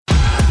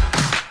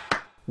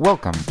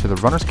Welcome to the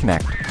Runners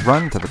Connect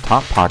Run to the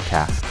Top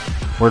podcast,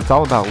 where it's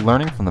all about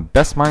learning from the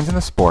best minds in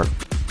the sport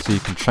so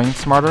you can train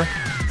smarter,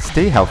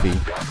 stay healthy,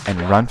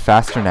 and run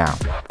faster now.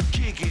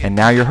 And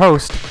now your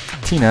host,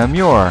 Tina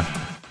Muir.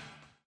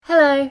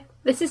 Hello,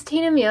 this is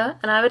Tina Muir,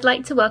 and I would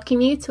like to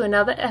welcome you to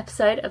another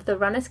episode of the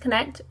Runners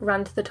Connect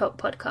Run to the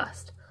Top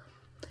podcast.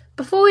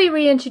 Before we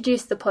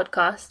reintroduce the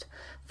podcast,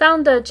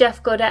 founder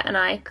Jeff Gaudette and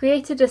I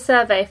created a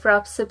survey for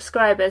our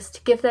subscribers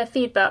to give their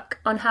feedback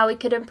on how we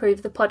could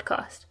improve the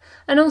podcast,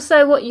 and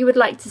also what you would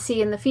like to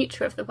see in the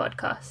future of the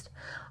podcast.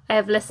 I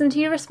have listened to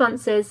your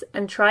responses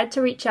and tried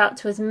to reach out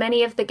to as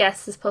many of the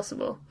guests as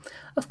possible.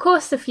 Of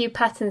course, a few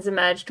patterns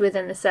emerged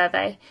within the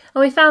survey,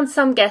 and we found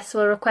some guests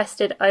were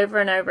requested over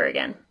and over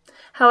again.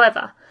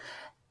 However,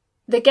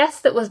 the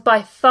guest that was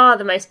by far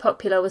the most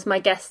popular was my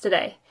guest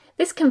today.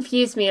 This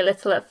confused me a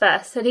little at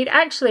first, and he'd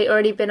actually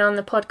already been on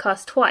the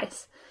podcast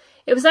twice.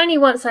 It was only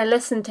once I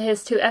listened to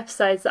his 2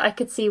 episodes that I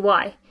could see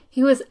why.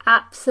 He was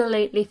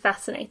absolutely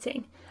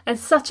fascinating, and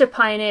such a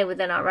pioneer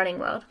within our running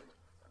world.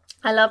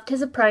 I loved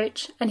his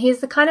approach, and he is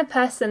the kind of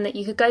person that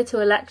you could go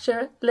to a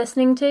lecture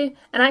listening to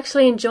and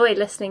actually enjoy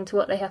listening to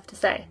what they have to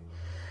say.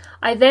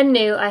 I then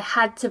knew I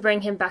had to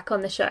bring him back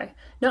on the show.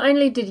 Not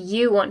only did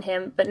you want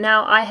him, but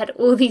now I had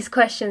all these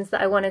questions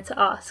that I wanted to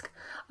ask.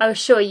 I was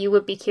sure you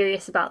would be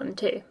curious about them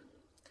too.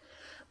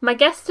 My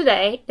guest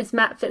today is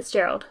Matt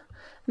Fitzgerald.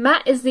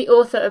 Matt is the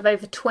author of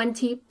over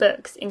 20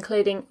 books,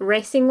 including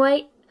Racing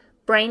Weight,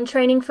 Brain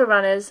Training for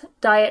Runners,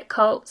 Diet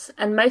Cults,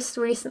 and most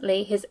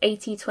recently his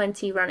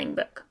 80-20 running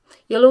book.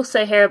 You'll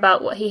also hear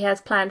about what he has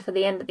planned for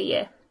the end of the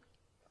year.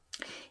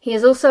 He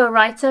is also a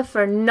writer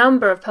for a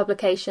number of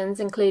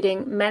publications,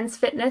 including Men's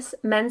Fitness,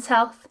 Men's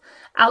Health,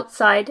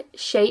 Outside,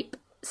 Shape,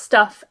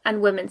 Stuff,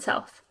 and Women's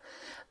Health.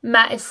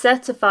 Matt is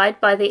certified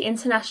by the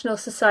International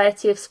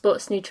Society of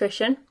Sports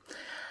Nutrition.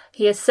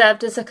 He has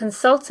served as a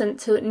consultant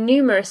to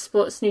numerous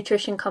sports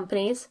nutrition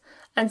companies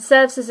and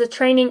serves as a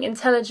training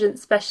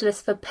intelligence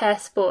specialist for Pair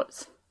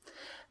Sports.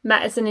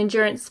 Matt is an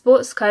endurance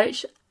sports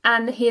coach,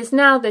 and he is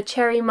now the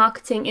Cherry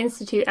Marketing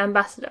Institute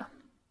ambassador.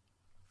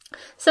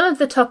 Some of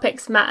the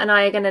topics Matt and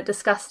I are going to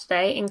discuss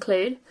today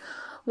include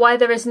why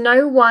there is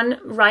no one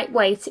right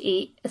way to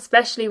eat,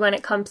 especially when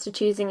it comes to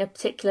choosing a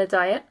particular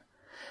diet,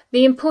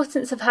 the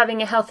importance of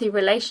having a healthy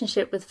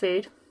relationship with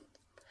food,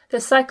 the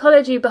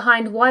psychology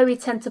behind why we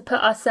tend to put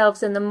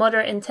ourselves in the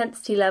moderate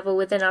intensity level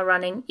within our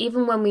running,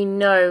 even when we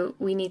know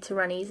we need to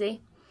run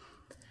easy.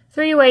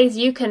 3 ways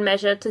you can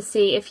measure to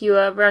see if you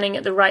are running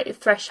at the right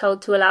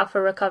threshold to allow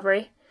for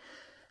recovery.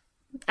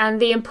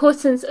 And the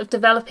importance of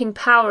developing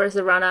power as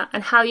a runner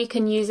and how you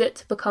can use it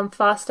to become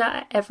faster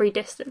at every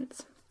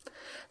distance.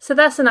 So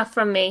that's enough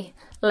from me.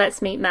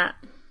 Let's meet Matt.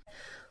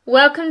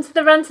 Welcome to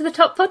the Run to the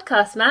Top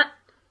podcast, Matt.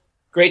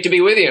 Great to be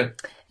with you.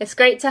 It's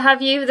great to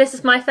have you. This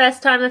is my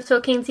first time of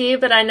talking to you,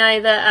 but I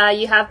know that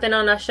you have been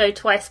on our show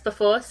twice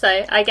before,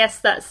 so I guess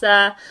that's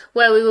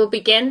where we will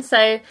begin.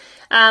 So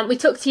we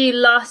talked to you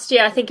last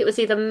year, I think it was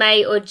either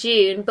May or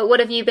June, but what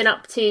have you been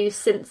up to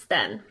since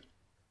then?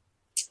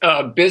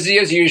 Busy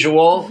as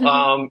usual.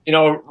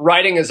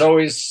 Writing is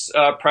always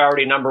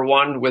priority number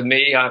one with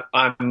me.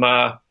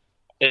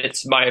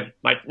 It's my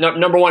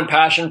number one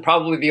passion,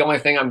 probably the only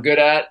thing I'm good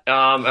at,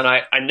 and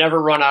I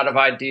never run out of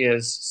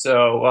ideas.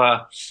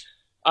 So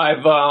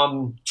I've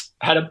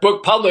had a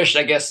book published,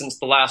 I guess, since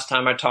the last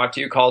time I talked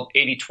to you called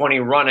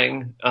 80-20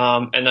 Running,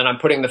 and then I'm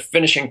putting the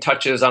finishing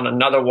touches on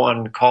another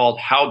one called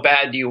How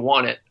Bad Do You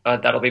Want It?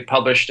 That'll be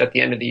published at the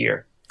end of the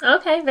year.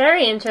 Okay,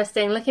 very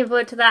interesting. Looking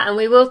forward to that. And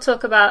we will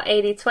talk about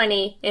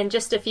 80-20 in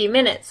just a few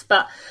minutes.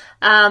 But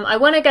I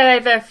want to go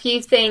over a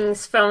few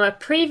things from a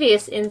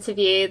previous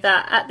interview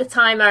that at the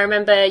time I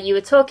remember you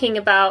were talking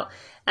about.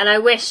 And I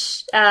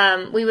wish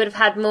we would have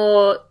had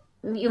more,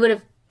 you would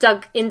have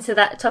dug into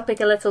that topic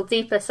a little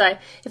deeper. So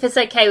if it's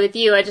okay with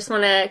you, I just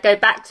want to go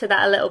back to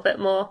that a little bit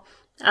more.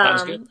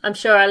 I'm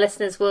sure our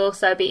listeners will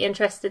also be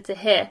interested to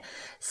hear.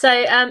 So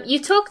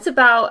you talked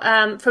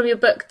about, from your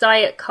book,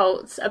 Diet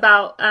Cults,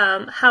 about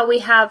how we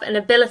have an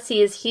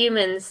ability as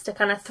humans to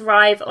kind of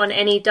thrive on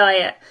any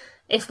diet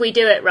if we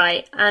do it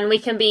right, and we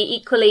can be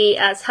equally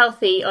as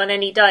healthy on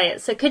any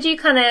diet. So could you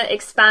kind of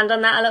expand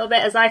on that a little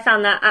bit, as I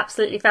found that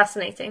absolutely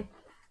fascinating?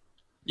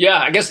 Yeah,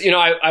 I guess,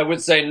 I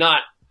would say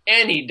not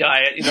any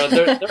diet.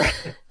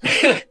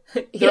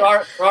 There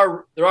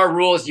are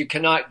rules you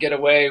cannot get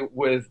away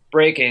with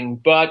breaking,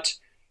 but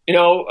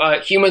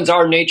humans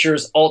are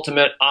nature's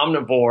ultimate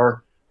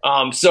omnivore.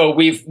 So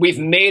we've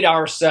made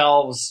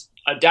ourselves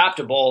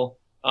adaptable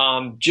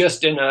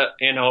just in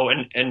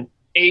an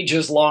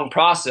ages long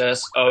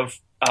process of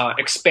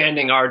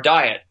expanding our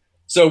diet.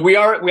 So we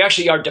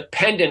actually are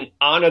dependent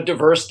on a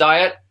diverse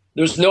diet.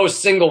 There's no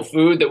single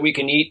food that we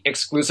can eat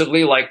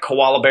exclusively like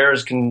koala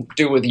bears can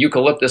do with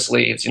eucalyptus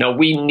leaves.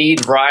 We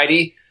need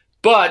variety,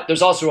 but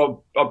there's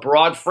also a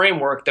broad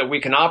framework that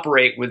we can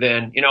operate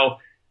within.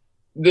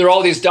 there are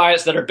all these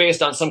diets that are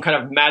based on some kind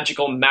of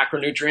magical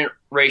macronutrient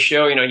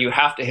ratio. You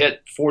have to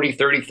hit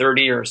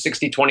 40-30-30 or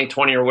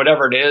 60-20-20 or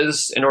whatever it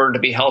is in order to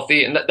be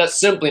healthy. And that's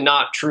simply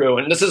not true.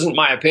 And this isn't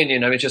my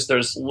opinion. I mean, it's just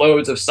there's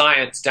loads of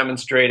science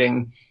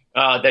demonstrating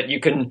that you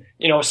can,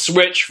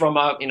 switch from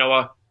a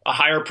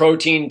higher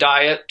protein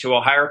diet to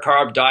a higher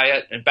carb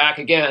diet and back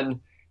again.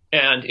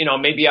 And,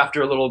 maybe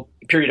after a little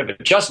period of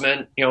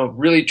adjustment,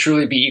 really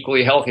truly be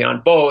equally healthy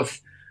on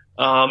both.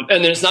 And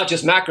then it's not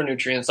just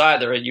macronutrients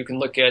either. You can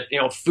look at,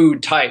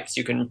 food types.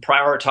 You can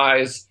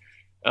prioritize,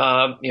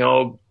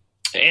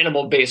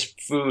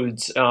 animal-based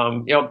foods.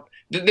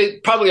 They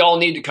probably all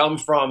need to come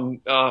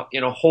from,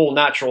 whole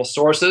natural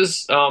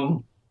sources.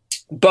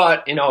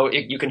 But,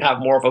 you can have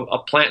more of a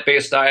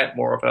plant-based diet,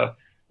 more of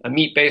a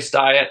meat-based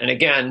diet, and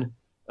again,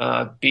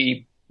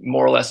 be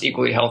more or less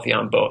equally healthy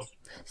on both.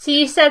 So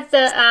you said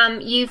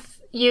that you've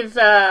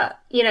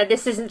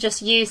this isn't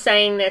just you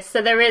saying this.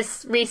 So there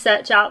is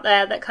research out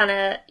there that kind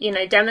of,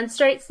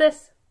 demonstrates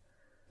this?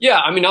 Yeah,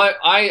 I mean,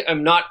 I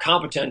am not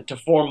competent to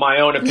form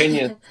my own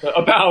opinion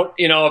about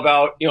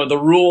the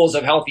rules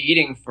of healthy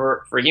eating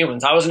for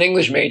humans. I was an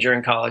English major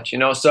in college,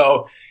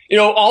 so,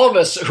 all of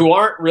us who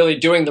aren't really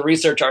doing the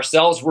research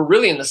ourselves, we're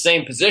really in the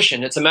same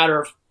position. It's a matter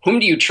of whom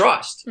do you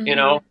trust,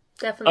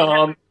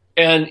 Definitely.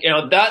 And,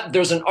 that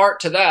there's an art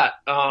to that.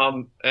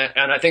 And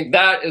I think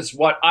that is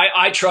what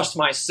I trust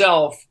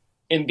myself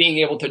in being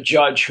able to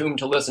judge whom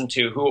to listen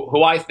to,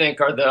 who I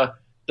think are the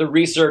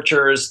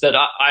researchers that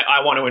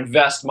I want to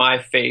invest my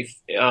faith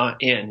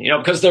in,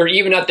 because they're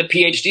even at the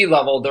PhD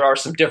level, there are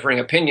some differing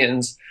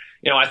opinions.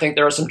 I think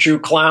there are some true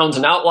clowns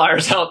and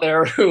outliers out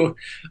there who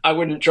I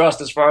wouldn't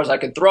trust as far as I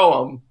could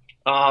throw them.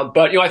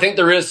 But, I think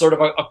there is sort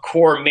of a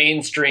core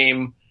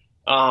mainstream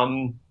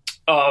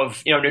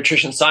of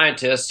nutrition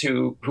scientists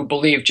who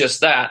believe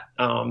just that.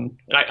 And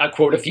I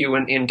quote a few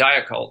in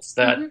diet cults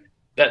that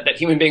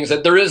human beings,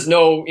 that there is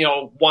no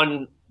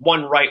one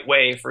right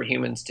way for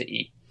humans to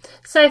eat.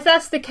 So if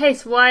that's the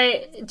case,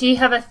 why do you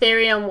have a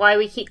theory on why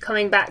we keep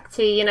coming back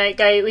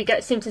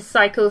to seem to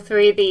cycle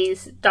through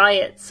these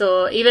diets,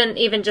 or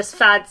even just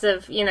fads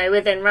of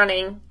within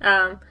running?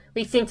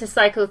 We seem to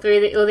cycle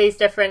through all these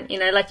different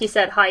like you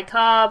said, high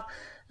carb,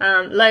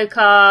 low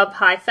carb,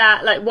 high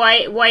fat. Like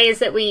why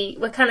is it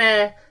we're kind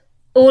of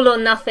all or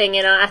nothing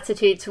in our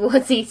attitude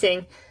towards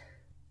eating?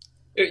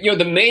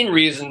 The main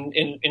reason,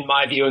 in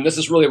my view, and this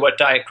is really what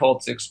diet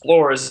cults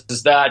explores,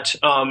 is that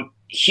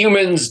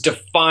humans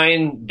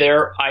define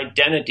their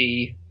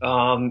identity,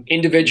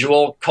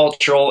 individual,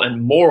 cultural,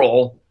 and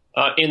moral,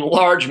 in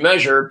large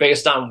measure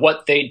based on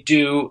what they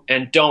do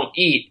and don't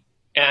eat,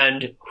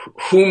 and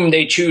whom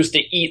they choose to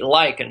eat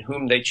like and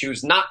whom they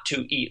choose not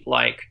to eat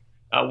like.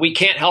 We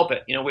can't help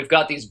it. We've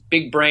got these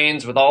big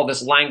brains with all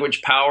this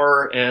language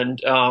power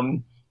and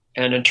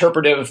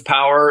interpretive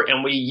power,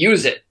 and we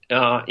use it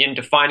in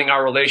defining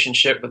our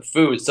relationship with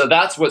food. So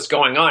that's what's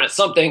going on. It's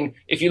something,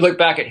 if you look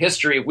back at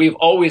history, we've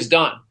always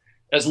done.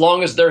 As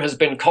long as there has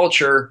been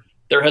culture,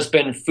 there has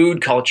been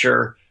food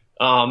culture,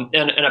 and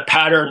a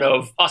pattern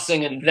of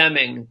ussing and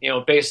themming,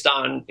 based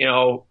on,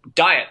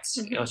 diets.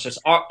 Mm-hmm. It's just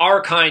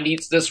our kind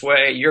eats this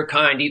way, your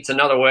kind eats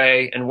another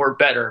way, and we're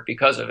better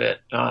because of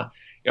it.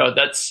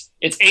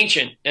 It's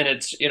ancient, and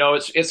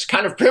it's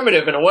kind of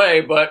primitive in a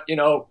way, but,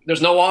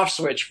 there's no off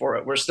switch for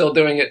it. We're still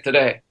doing it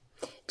today.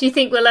 Do you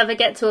think we'll ever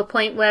get to a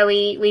point where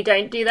we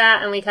don't do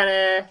that, and we kind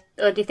of,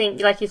 or do you think,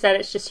 like you said,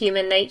 it's just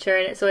human nature,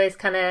 and it's always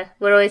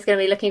we're always going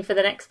to be looking for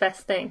the next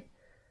best thing?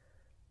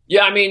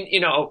 Yeah, I mean,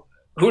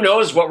 who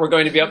knows what we're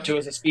going to be up to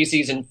as a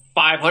species in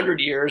 500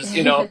 years,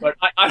 but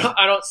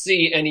I don't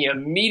see any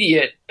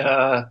immediate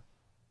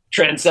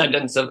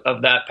transcendence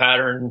of that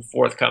pattern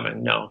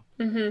forthcoming. No.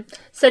 Mm-hmm.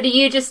 So do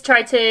you just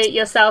try to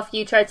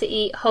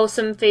eat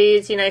wholesome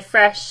foods,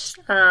 fresh,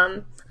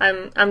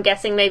 I'm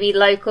guessing maybe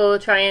local,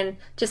 try and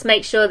just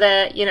make sure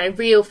they're,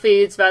 real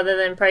foods rather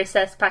than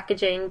processed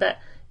packaging. But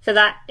for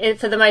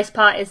the most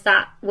part, is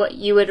that what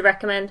you would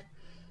recommend?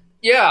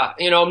 Yeah,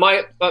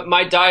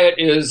 my diet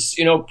is,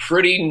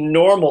 pretty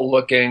normal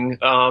looking,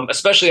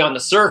 especially on the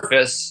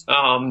surface.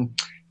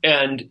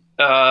 And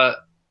I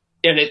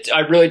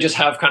really just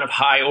have kind of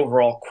high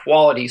overall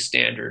quality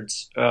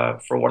standards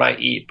for what I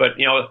eat. But,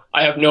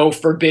 I have no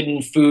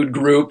forbidden food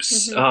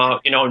groups,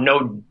 mm-hmm.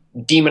 No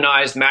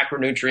demonized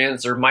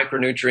macronutrients or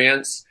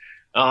micronutrients.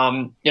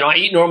 I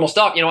eat normal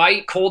stuff. I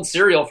eat cold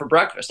cereal for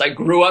breakfast. I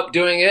grew up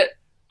doing it.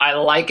 I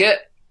like it.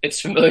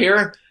 It's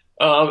familiar.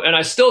 And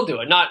I still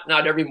do it.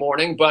 Not every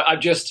morning, but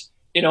I've just,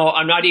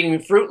 I'm not eating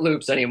Fruit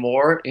Loops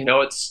anymore.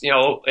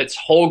 It's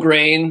whole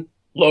grain,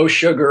 low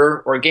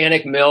sugar,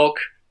 organic milk,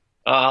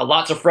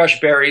 lots of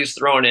fresh berries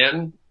thrown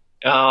in.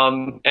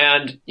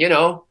 And,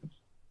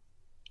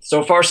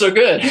 so far, so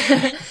good.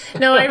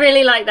 No, I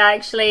really like that,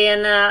 actually.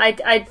 And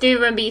I do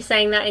remember you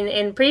saying that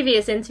in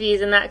previous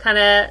interviews, and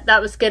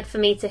that was good for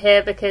me to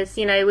hear, because,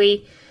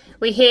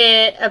 we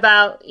hear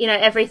about,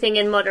 everything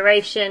in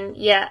moderation,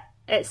 yet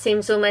it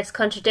seems almost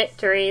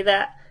contradictory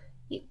that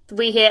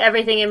we hear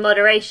everything in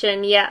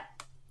moderation, yet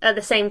at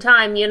the same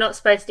time, you're not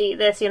supposed to eat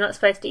this, you're not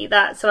supposed to eat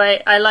that. So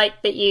I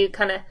like that you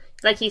kind of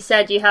like you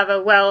said, you have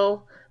a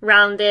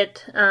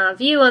well-rounded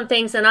view on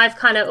things, and I've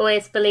kind of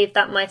always believed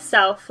that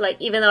myself. Like,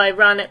 even though I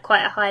run at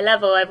quite a high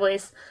level, I've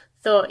always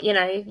thought,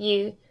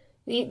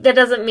 that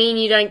doesn't mean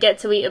you don't get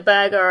to eat a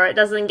burger, or it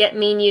doesn't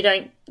mean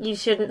you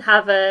shouldn't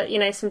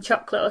have some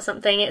chocolate or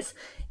something.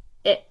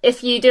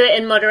 If you do it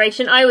in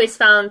moderation. I always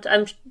found,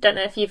 I don't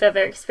know if you've ever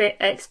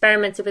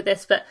experimented with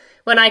this, but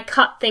when I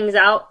cut things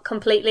out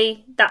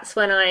completely, that's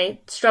when I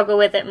struggle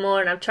with it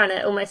more, and I'm trying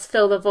to almost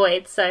fill the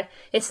void. So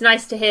it's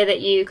nice to hear that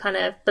you kind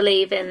of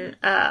believe in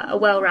a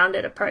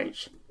well-rounded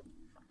approach.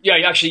 Yeah,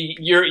 actually,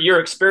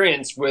 your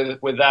experience with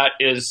that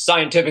is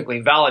scientifically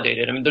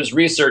validated. I mean, there's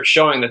research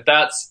showing that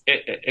that's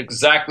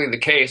exactly the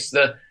case.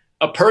 The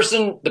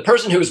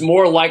person who's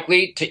more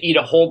likely to eat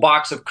a whole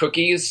box of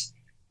cookies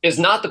is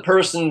not the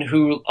person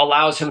who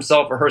allows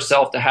himself or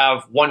herself to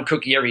have one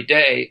cookie every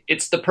day.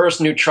 It's the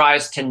person who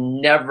tries to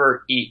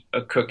never eat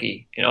a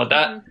cookie.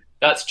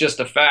 That's just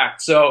a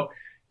fact. So,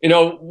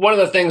 one of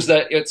the things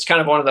that it's kind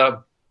of one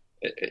of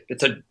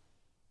the,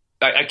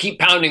 I keep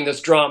pounding this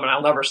drum and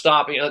I'll never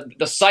stop.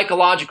 The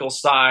psychological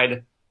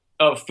side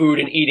of food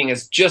and eating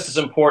is just as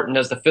important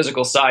as the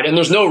physical side. And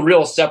there's no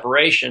real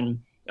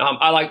separation.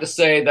 I like to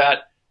say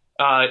that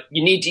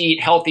you need to eat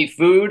healthy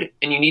food,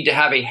 and you need to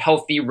have a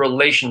healthy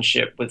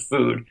relationship with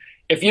food.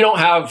 If you don't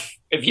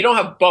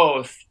have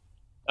both,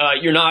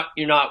 you're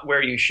not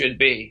where you should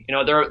be.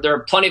 There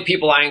are plenty of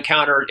people I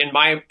encounter in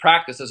my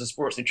practice as a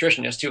sports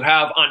nutritionist who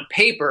have on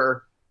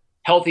paper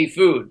healthy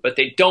food, but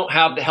they don't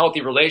have the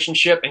healthy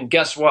relationship. And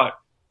guess what?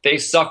 They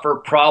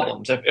suffer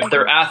problems. If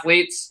they're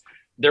athletes,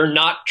 they're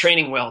not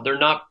training well. They're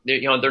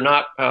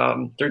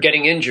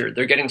getting injured.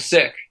 They're getting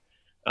sick.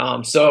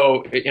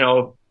 So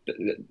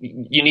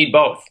you need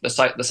both. The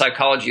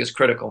psychology is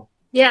critical.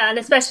 Yeah, and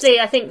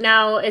especially I think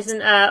now isn't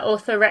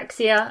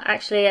orthorexia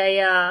actually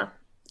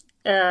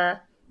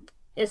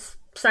is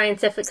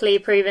scientifically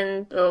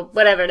proven, or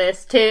whatever it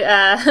is,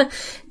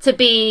 to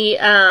be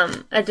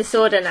a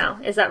disorder now.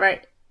 Is that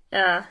right?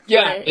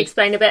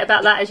 Explain a bit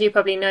about that, as you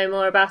probably know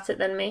more about it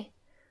than me.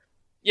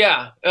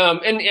 Yeah,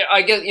 and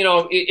I guess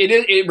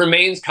it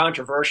remains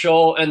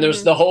controversial, and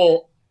there's the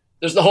whole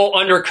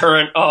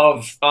undercurrent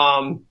of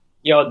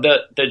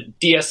the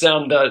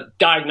DSM, the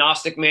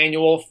diagnostic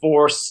manual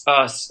for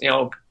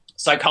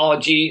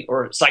psychology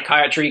or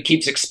psychiatry,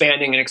 keeps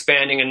expanding and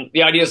expanding, and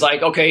the idea is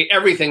like, okay,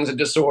 everything's a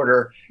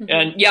disorder,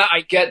 and yeah,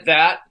 I get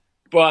that,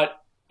 but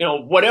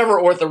whatever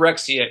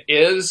orthorexia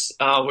is,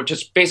 which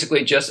is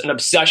basically just an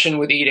obsession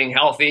with eating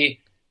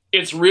healthy,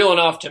 it's real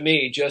enough to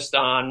me just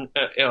on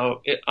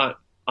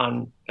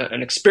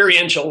an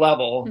experiential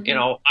level.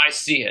 I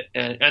see it,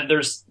 and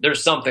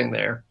there's something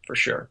there for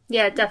sure.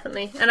 Yeah,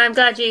 definitely. And I'm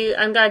glad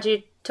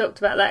you talked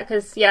about that,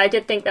 because I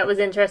did think that was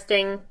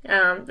interesting,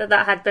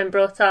 that had been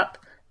brought up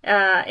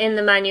in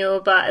the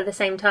manual. But at the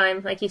same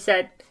time, like you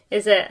said,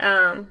 is it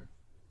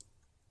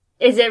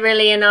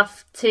really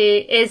enough to?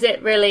 Is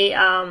it really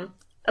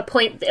a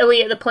point? Are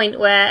we at the point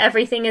where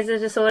everything is a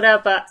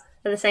disorder? But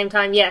at the same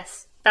time,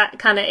 yes, that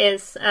kind of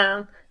is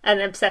an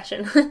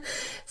obsession.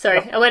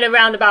 Sorry, I went a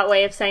roundabout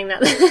way of saying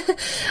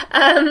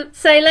that.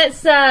 So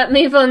let's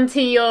move on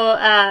to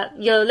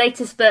your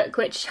latest book,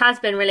 which has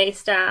been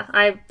released.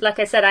 Like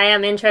I said, I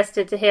am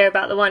interested to hear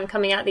about the one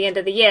coming out at the end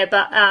of the year.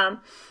 But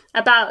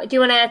do you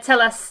want to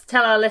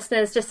tell our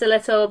listeners just a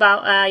little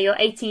about your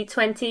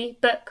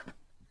 80-20 book?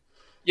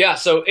 Yeah,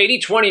 so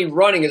 80-20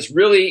 running is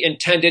really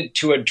intended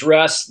to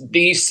address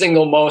the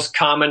single most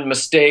common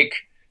mistake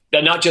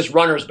that not just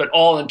runners, but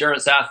all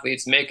endurance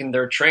athletes make in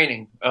their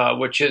training,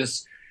 which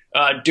is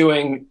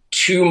doing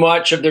too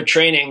much of their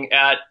training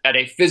at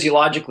a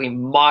physiologically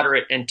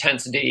moderate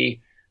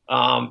intensity,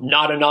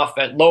 not enough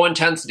at low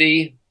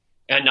intensity,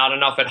 and not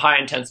enough at high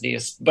intensity,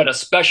 but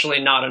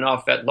especially not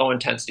enough at low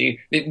intensity.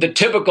 The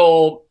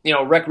typical,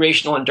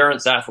 recreational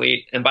endurance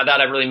athlete, and by that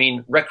I really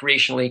mean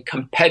recreationally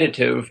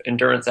competitive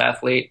endurance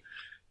athlete,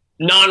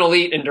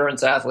 non-elite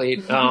endurance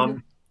athlete,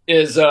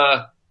 is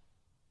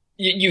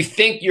you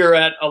think you're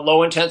at a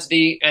low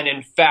intensity, and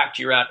in fact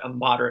you're at a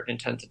moderate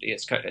intensity.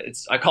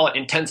 I call it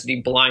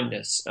intensity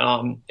blindness,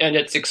 and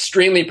it's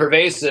extremely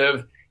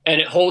pervasive, and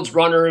it holds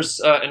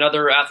runners and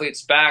other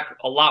athletes back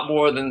a lot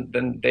more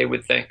than they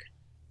would think.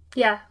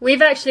 Yeah,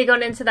 we've actually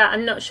gone into that.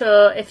 I'm not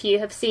sure if you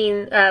have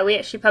seen, we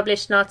actually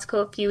published an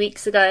article a few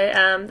weeks ago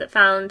that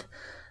found,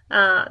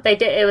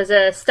 it was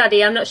a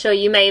study, I'm not sure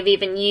you may have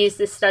even used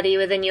this study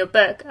within your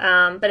book,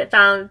 but it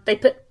found they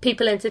put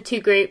people into two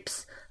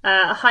groups,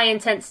 a high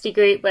intensity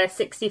group where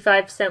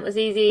 65% was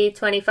easy,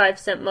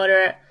 25%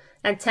 moderate,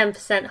 and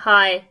 10%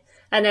 high.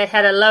 And they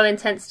had a low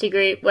intensity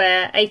group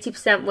where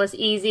 80% was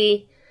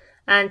easy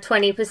and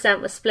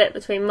 20% was split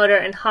between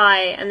moderate and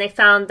high. And they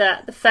found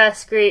that the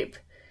first group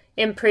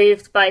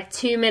improved by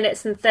 2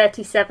 minutes and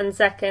 37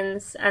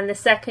 seconds, and the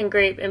second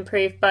group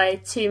improved by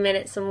 2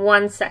 minutes and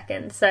 1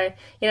 second. So,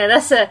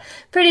 that's a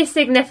pretty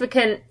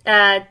significant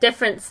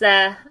difference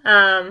there.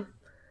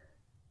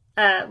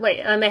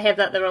 Wait, I may have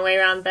that the wrong way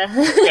around there.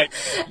 Okay.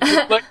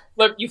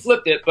 You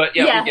flipped it, but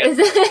yeah.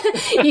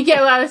 You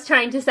get what I was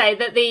trying to say,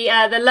 that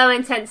the low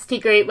intensity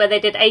group where they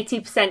did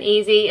 80%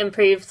 easy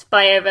improved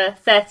by over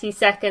 30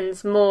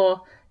 seconds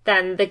more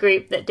than the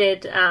group that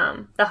did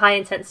the high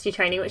intensity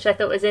training, which I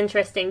thought was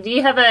interesting. Do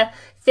you have a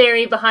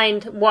theory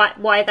behind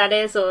why that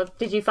is, or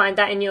did you find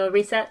that in your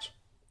research?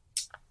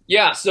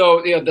 Yeah,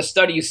 so the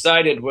study you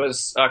cited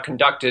was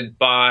conducted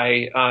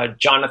by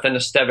Jonathan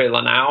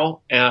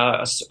Esteve-Lanao,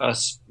 a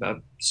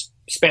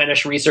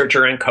Spanish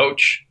researcher and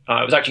coach.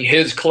 It was actually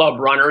his club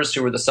runners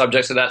who were the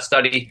subjects of that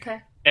study,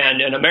 okay,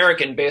 and an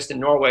American based in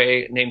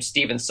Norway named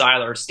Stephen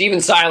Seiler. Stephen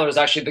Seiler is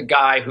actually the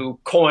guy who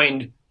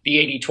coined the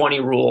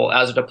 80-20 rule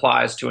as it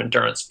applies to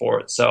endurance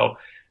sports. So,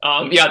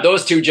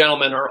 those two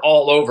gentlemen are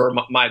all over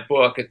my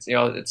book.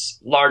 It's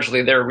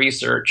largely their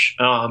research.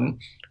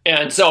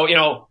 And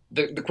so,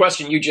 the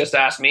question you just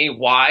asked me,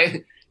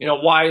 why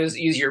is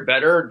easier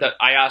better? That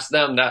I asked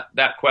them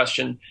that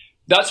question.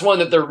 That's one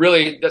that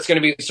that's going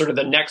to be sort of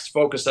the next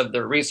focus of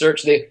their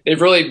research.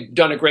 They've really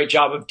done a great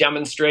job of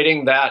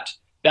demonstrating that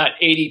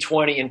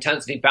 80-20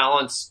 intensity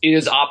balance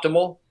is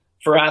optimal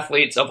for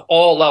athletes of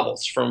all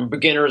levels, from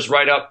beginners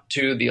right up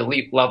to the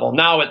elite level.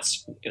 Now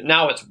it's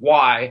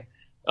why.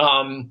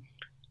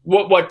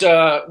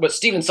 What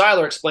Stephen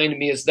Seiler explained to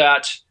me is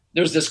that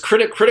there's this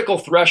critical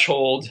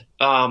threshold,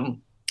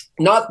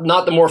 not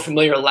the more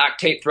familiar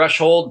lactate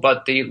threshold,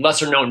 but the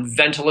lesser known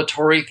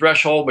ventilatory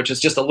threshold, which is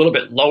just a little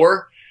bit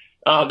lower.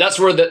 That's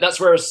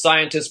where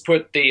scientists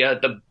put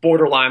the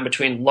borderline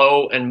between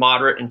low and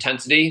moderate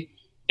intensity.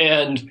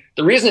 And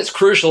the reason it's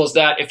crucial is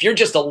that if you're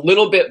just a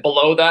little bit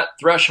below that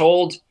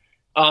threshold,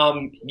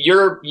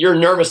 your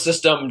nervous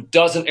system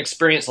doesn't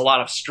experience a lot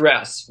of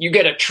stress. You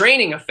get a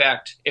training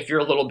effect if you're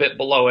a little bit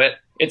below it.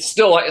 It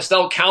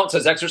still counts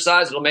as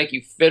exercise. It'll make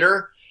you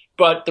fitter,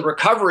 but the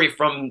recovery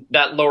from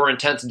that lower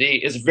intensity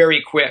is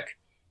very quick.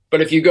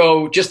 But if you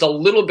go just a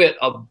little bit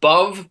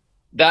above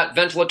that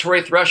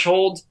ventilatory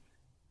threshold,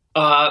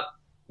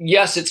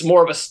 yes, it's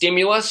more of a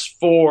stimulus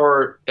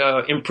for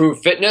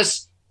improved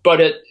fitness, but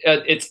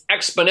it's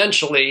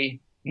exponentially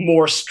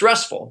more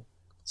stressful.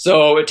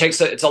 So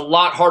it's a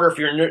lot harder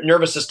for your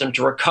nervous system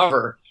to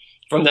recover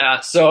from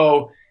that.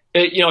 So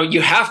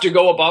you have to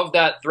go above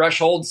that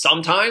threshold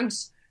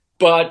sometimes,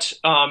 but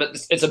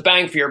it's a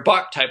bang for your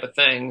buck type of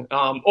thing.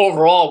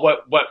 Overall,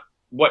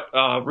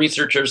 what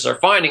researchers are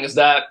finding is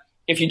that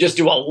if you just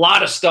do a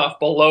lot of stuff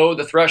below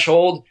the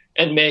threshold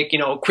and make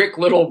quick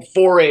little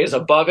forays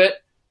above it,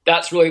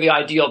 that's really the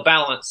ideal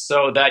balance,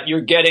 so that you're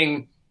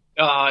getting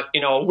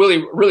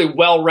really, really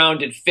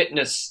well-rounded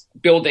fitness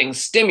building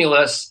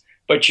stimulus,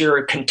 but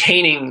you're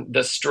containing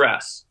the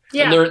stress.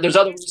 Yeah. And there's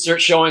other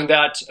research showing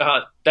that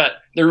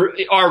there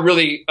are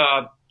really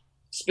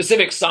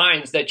specific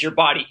signs that your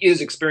body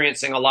is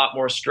experiencing a lot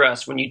more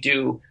stress when you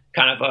do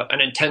kind of an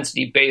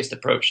intensity-based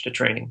approach to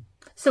training.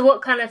 So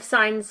what kind of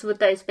signs would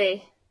those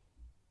be?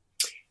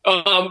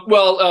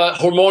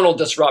 Hormonal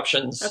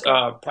disruptions,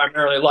 okay.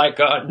 Primarily like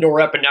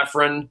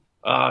norepinephrine,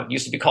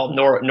 used to be called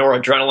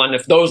noradrenaline.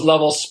 If those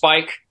levels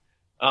spike,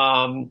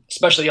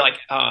 especially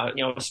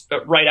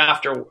right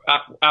after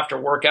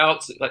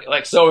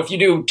workouts, so if you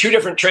do two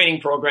different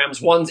training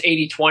programs, one's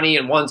 80-20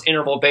 and one's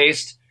interval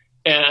based,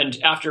 and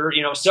after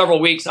several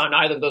weeks on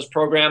either of those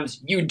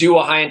programs, you do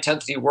a high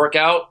intensity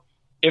workout.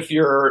 If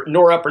your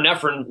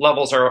norepinephrine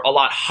levels are a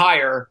lot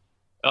higher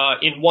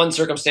in one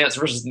circumstance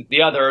versus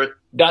the other,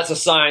 that's a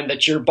sign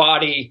that your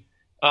body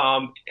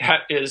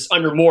is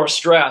under more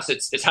stress.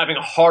 It's having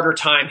a harder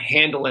time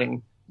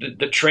handling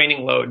the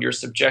training load you're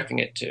subjecting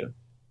it to.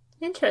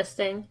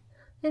 Interesting.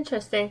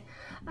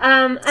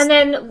 And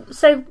then,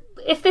 so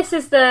if this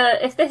is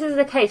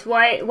the case,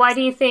 why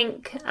do you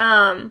think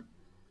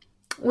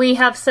we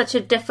have such a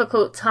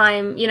difficult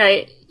time?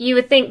 You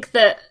would think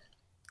that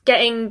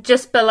getting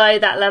just below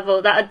that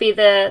level, that would be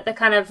the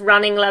kind of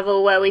running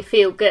level where we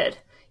feel good.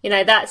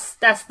 That's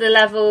the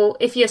level.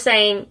 If you're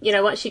saying,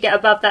 once you get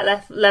above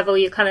that level,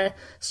 you're kind of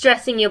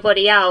stressing your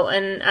body out.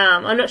 And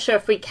I'm not sure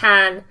if we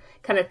can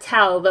kind of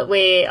tell that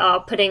we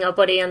are putting our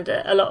body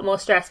under a lot more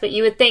stress. But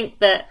you would think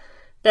that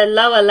the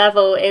lower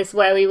level is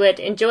where we would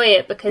enjoy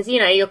it because,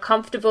 you're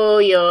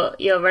comfortable, you're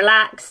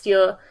relaxed,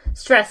 you're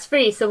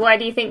stress-free. So why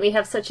do you think we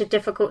have such a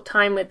difficult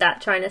time with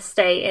that, trying to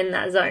stay in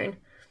that zone?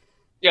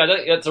 Yeah,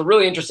 that's a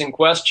really interesting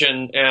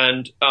question.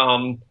 And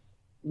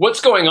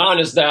what's going on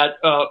is that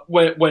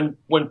when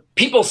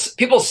people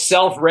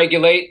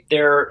self-regulate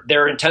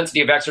their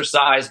intensity of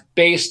exercise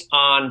based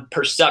on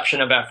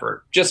perception of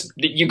effort, just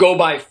you go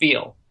by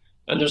feel.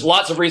 And there's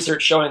lots of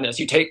research showing this.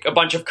 You take a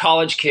bunch of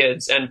college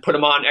kids and put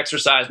them on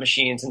exercise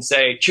machines and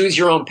say, choose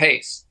your own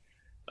pace.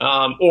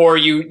 Or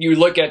you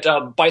look at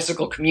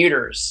bicycle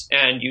commuters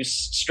and you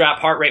strap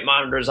heart rate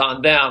monitors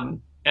on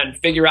them and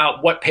figure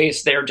out what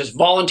pace they're just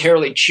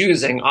voluntarily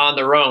choosing on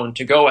their own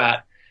to go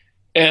at.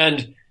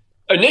 And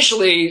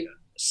initially,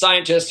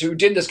 scientists who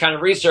did this kind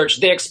of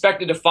research, they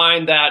expected to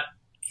find that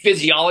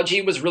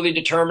physiology was really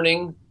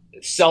determining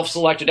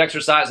self-selected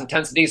exercise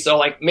intensity.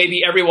 So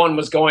maybe everyone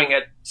was going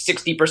at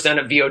 60%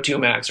 of VO2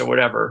 max or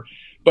whatever.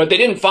 But they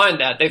didn't find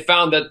that. They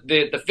found that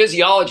the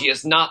physiology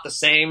is not the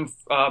same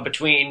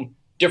between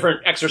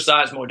different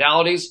exercise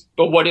modalities.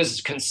 But what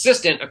is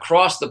consistent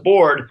across the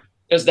board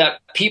is that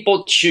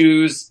people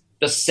choose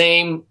the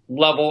same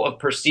level of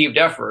perceived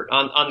effort.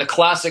 On the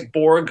classic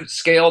Borg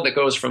scale that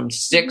goes from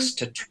 6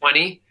 to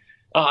 20,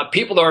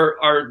 people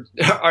are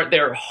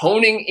they're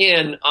honing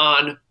in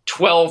on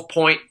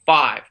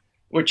 12.5,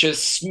 which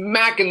is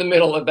smack in the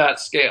middle of that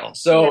scale.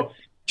 So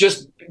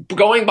just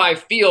going by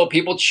feel,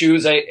 people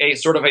choose a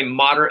sort of a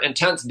moderate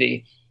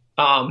intensity.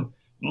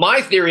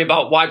 My theory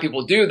about why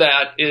people do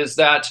that is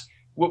that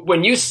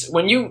when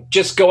you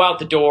just go out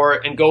the door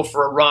and go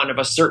for a run of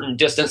a certain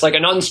distance, like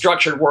an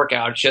unstructured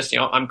workout, it's just,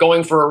 I'm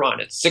going for a run.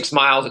 It's 6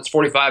 miles, it's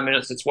 45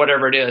 minutes, it's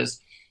whatever it is.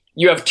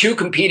 You have two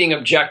competing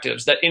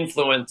objectives that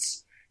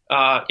influence,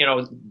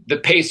 the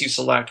pace you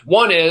select.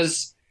 One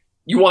is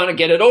you want to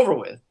get it over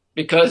with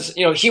because,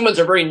 humans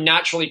are very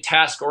naturally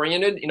task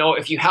oriented.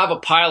 If you have a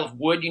pile of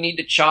wood you need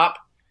to chop,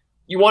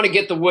 you want to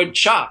get the wood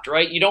chopped,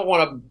 right? You don't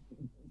want to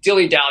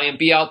dilly-dally and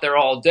be out there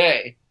all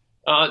day.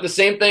 The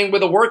same thing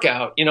with a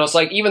workout. It's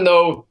like, even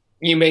though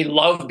you may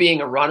love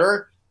being a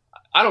runner,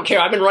 I don't care.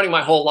 I've been running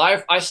my whole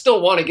life. I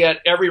still want to get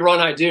every run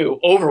I do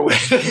over with.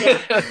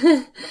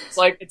 It's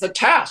like, it's a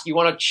task. You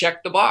want to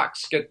check the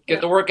box,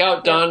 get the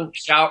workout done,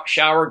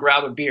 shower,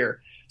 grab a beer.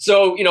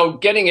 So,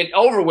 getting it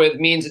over with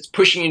means it's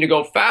pushing you to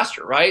go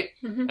faster, right?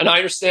 Mm-hmm. And I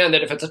understand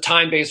that if it's a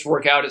time-based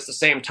workout, it's the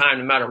same time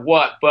no matter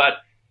what. But,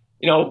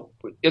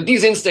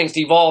 these instincts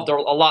evolved a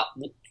lot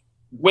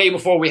way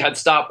before we had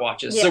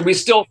stopwatches. Yeah. So we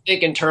still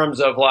think in terms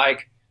of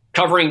like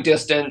covering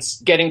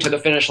distance, getting to the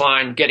finish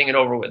line, getting it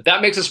over with.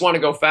 That makes us want to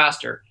go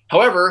faster.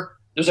 However,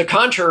 there's a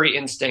contrary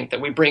instinct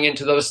that we bring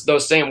into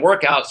those same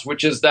workouts,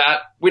 which is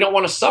that we don't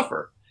want to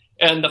suffer.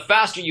 And the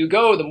faster you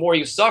go, the more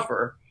you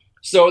suffer.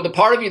 So the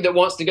part of you that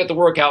wants to get the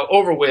workout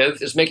over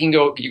with is making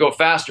you go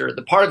faster.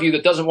 The part of you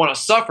that doesn't want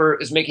to suffer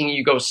is making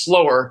you go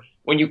slower.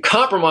 When you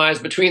compromise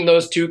between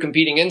those two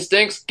competing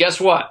instincts, guess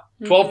what?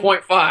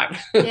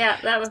 12.5. Yeah,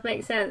 that would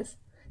make sense.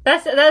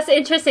 That's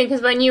interesting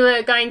because when you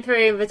were going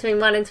through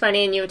between 1 and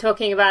 20 and you were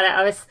talking about it,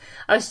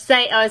 I was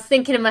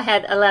thinking in my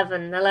head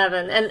 11,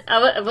 and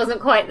I wasn't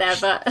quite there,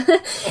 but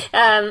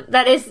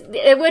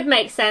it would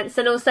make sense.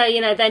 And also,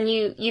 then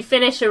you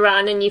finish a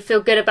run and you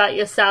feel good about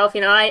yourself.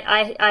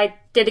 I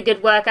did a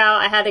good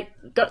workout. I had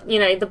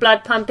the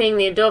blood pumping,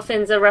 the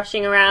endorphins are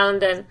rushing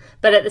around,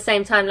 but at the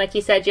same time, like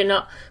you said, you're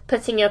not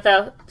putting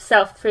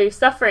yourself through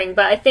suffering.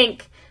 But I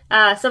think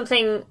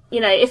something,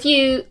 if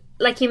you,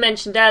 like you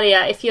mentioned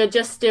earlier, if you're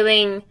just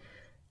doing,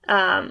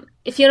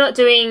 if you're not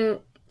doing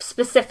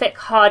specific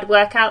hard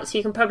workouts,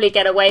 you can probably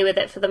get away with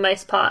it for the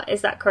most part.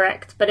 Is that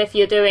correct? But if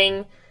you're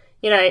doing,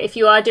 if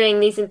you are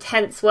doing these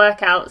intense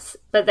workouts,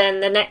 but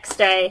then the next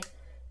day,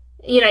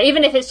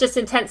 even if it's just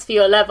intense for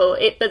your level,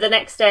 but the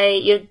next day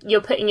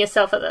you're putting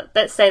yourself at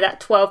let's say that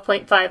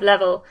 12.5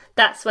 level,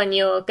 that's when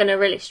you're going to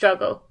really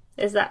struggle.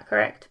 Is that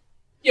correct?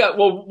 Yeah.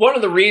 Well, one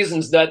of the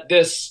reasons that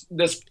this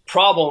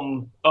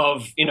problem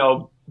of,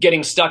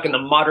 getting stuck in the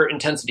moderate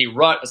intensity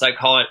rut, as I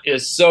call it,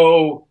 is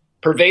so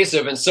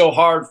pervasive and so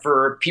hard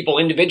for people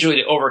individually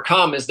to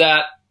overcome is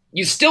that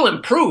you still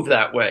improve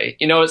that way.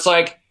 It's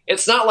like,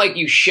 it's not like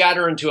you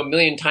shatter into a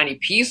million tiny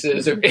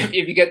pieces if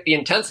you get the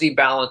intensity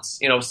balance,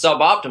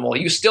 suboptimal.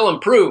 You still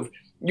improve.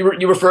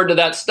 You referred to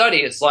that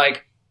study. It's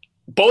like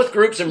both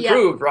groups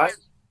improved, right?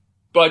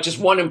 But just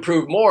one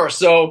improved more.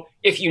 So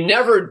if you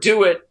never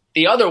do it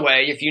the other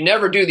way, if you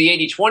never do the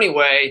 80-20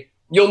 way,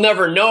 you'll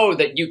never know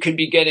that you could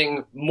be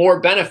getting more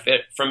benefit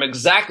from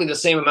exactly the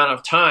same amount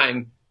of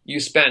time you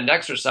spend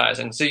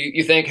exercising. So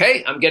you think,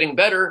 hey, I'm getting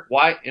better.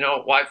 Why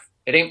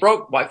it ain't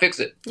broke? Why fix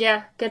it?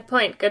 Yeah, good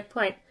point.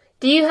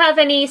 Do you have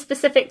any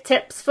specific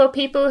tips for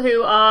people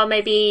who are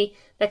maybe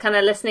they're kind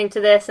of listening to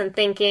this and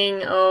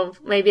thinking, oh,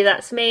 maybe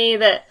that's me,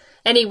 that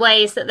any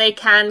ways that they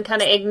can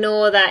kind of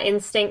ignore that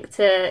instinct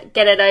to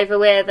get it over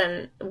with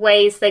and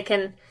ways they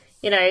can,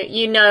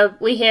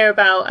 we hear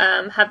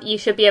about you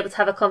should be able to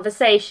have a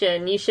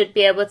conversation. You should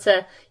be able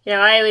to,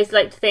 I always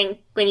like to think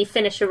when you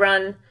finish a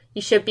run,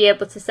 you should be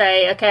able to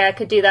say, okay, I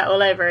could do that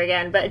all over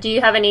again. But do you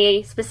have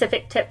any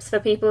specific tips for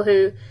people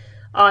who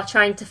are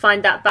trying to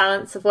find that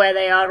balance of where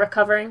they are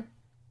recovering?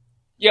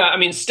 Yeah, I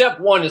mean, step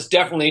one is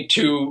definitely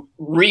to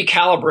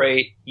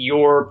recalibrate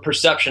your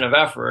perception of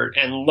effort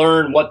and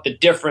learn what the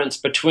difference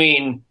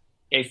between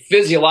a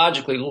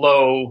physiologically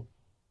low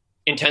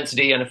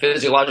intensity and a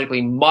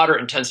physiologically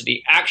moderate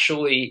intensity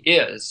actually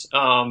is.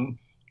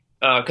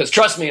 Because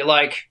trust me,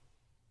 like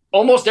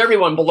almost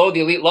everyone below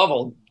the elite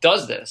level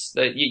does this.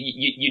 That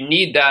you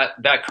need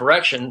that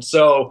correction.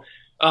 So,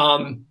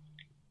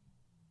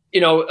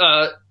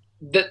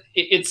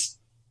 it's.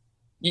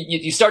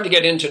 You start to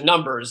get into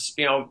numbers,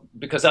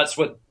 because that's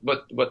what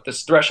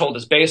this threshold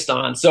is based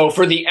on. So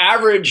for the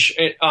average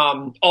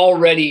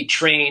already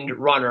trained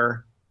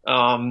runner,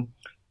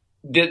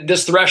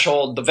 this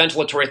threshold, the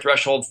ventilatory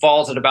threshold,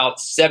 falls at about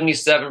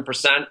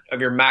 77%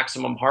 of your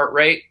maximum heart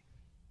rate.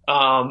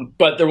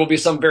 But there will be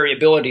some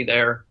variability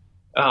there.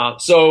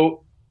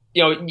 So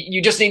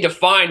you just need to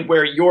find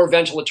where your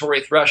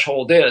ventilatory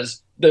threshold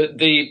is.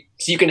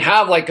 so you can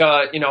have like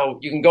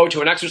you can go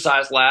to an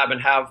exercise lab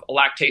and have a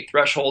lactate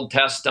threshold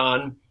test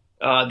done.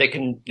 They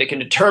can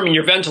determine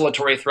your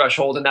ventilatory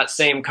threshold in that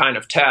same kind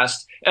of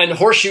test. And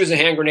horseshoes and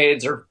hand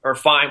grenades are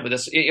fine with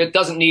this. It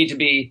doesn't need to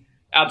be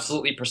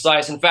absolutely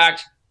precise. In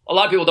fact, a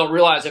lot of people don't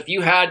realize if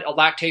you had a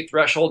lactate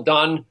threshold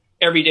done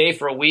every day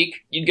for a week,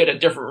 you'd get a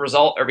different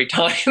result every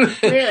time.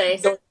 Really?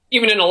 So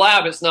even in a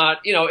lab, it's not,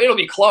 it'll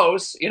be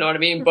close, you know what I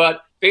mean?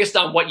 But based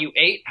on what you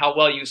ate, how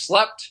well you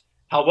slept,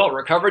 how well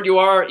recovered you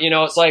are,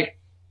 it's like,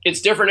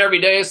 it's different every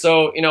day.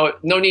 So,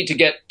 no need to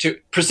get to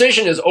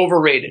precision is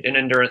overrated in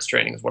endurance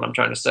training is what I'm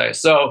trying to say.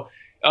 So,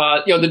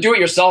 the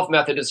do-it-yourself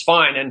method is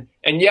fine.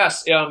 And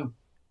yes,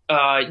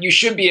 you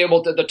should be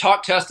able to, the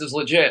talk test is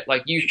legit.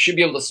 Like you should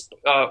be able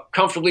to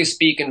comfortably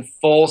speak in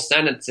full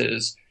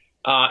sentences.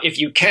 If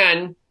you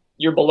can,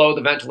 you're below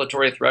the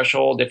ventilatory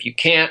threshold. If you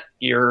can't,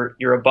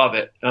 you're above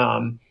it.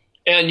 And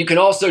you can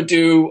also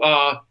do,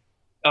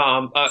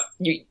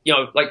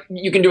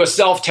 you can do a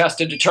self-test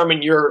to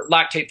determine your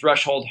lactate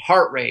threshold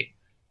heart rate.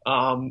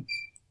 I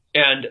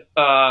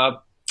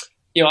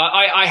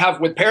have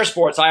with Pair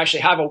Sports, I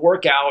actually have a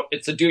workout.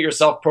 It's a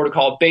do-it-yourself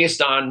protocol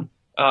based on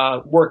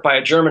work by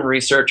a German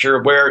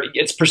researcher where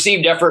it's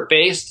perceived effort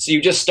based. So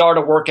you just start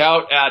a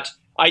workout at,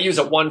 I use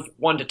a 1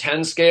 to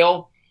 10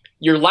 scale.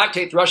 Your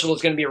lactate threshold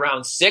is going to be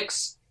around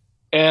 6,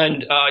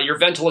 and your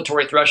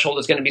ventilatory threshold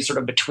is going to be sort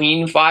of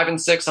between 5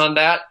 and 6 on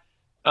that.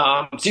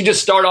 So you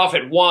just start off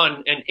at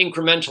 1 and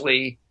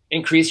incrementally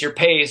increase your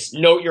pace,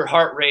 note your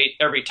heart rate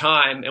every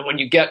time. And when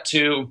you get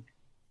to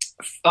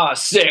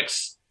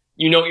 6,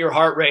 you note your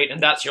heart rate,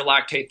 and that's your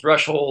lactate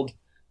threshold.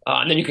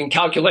 And then you can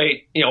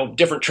calculate,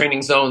 different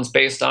training zones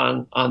based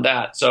on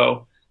that.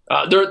 So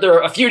there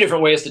are a few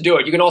different ways to do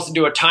it. You can also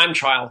do a time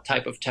trial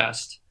type of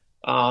test.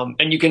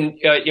 And you can,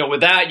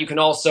 with that, you can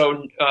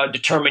also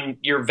determine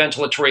your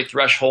ventilatory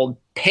threshold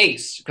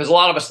pace, because a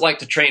lot of us like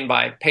to train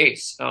by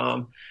pace.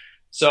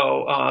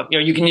 So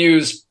you can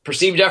use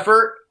perceived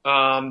effort,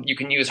 you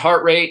can use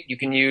heart rate, you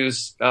can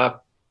use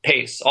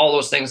pace, all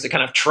those things to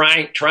kind of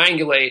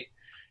triangulate.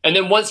 And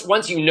then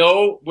once you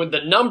know with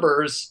the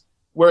numbers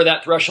where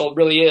that threshold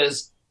really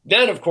is,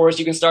 then of course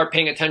you can start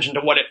paying attention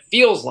to what it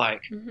feels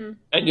like. Mm-hmm.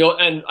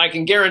 And I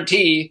can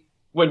guarantee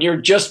when you're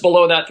just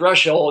below that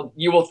threshold,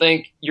 you will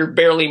think you're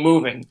barely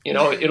moving.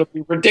 It'll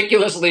be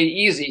ridiculously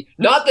easy.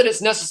 Not that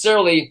it's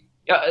necessarily,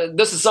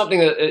 this is something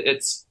that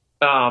it's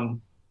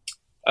an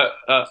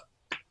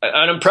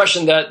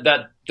impression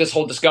that this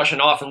whole discussion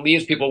often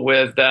leaves people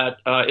with that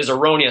is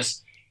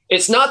erroneous.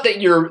 It's not that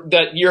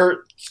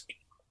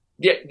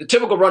the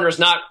typical runner is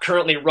not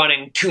currently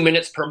running 2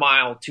 minutes per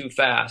mile too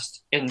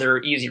fast in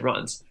their easy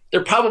runs.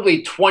 They're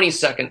probably 20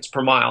 seconds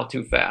per mile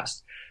too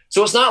fast.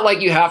 So it's not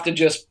like you have to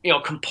just,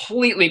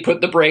 completely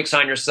put the brakes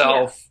on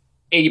yourself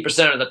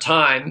 80% of the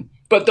time.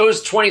 But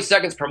those 20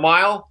 seconds per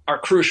mile are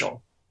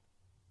crucial.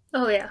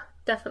 Oh, yeah,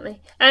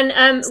 definitely.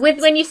 And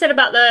when you said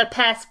about the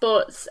Pair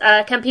Sports,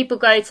 can people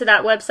go to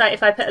that website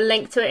if I put a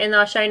link to it in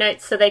our show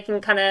notes so they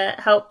can kind of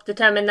help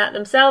determine that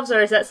themselves? Or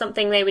is that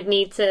something they would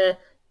need to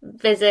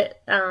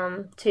visit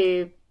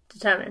to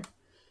determine?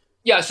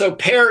 Yeah, so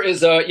Pair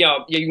is you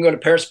can go to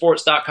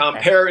pairsports.com.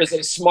 Okay. Pair is a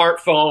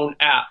smartphone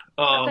app.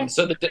 Okay.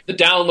 So the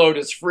download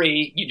is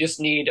free. You just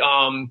need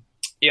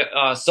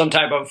some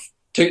type of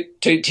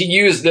to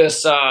use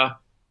this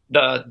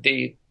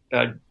the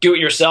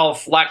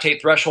do-it-yourself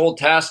lactate threshold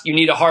test. You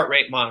need a heart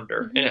rate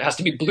monitor, mm-hmm. and it has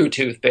to be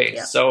Bluetooth based.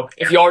 Yeah. So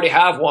if you already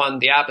have one,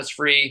 the app is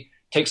free.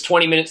 Takes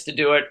 20 minutes to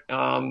do it.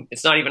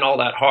 It's not even all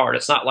that hard.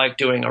 It's not like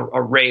doing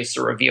a race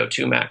or a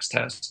VO2 max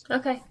test.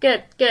 Okay,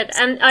 good.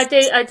 And I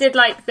did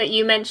like that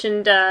you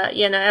mentioned,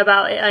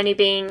 about it only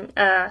being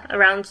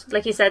around,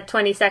 like you said,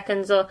 20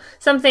 seconds or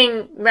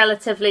something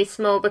relatively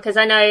small, because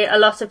I know a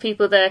lot of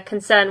people, the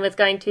concern with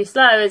going too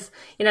slow is,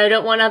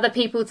 don't want other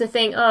people to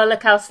think, oh,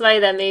 look how slow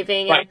they're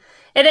moving. Right.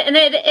 And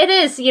it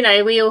is,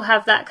 we all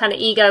have that kind of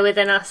ego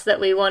within us that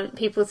we want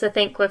people to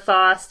think we're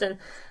fast. And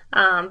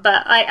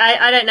but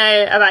I don't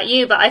know about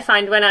you, but I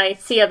find when I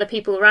see other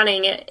people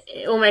running, it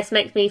almost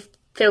makes me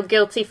feel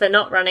guilty for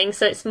not running.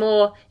 So it's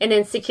more an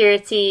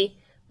insecurity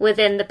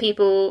within the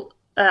people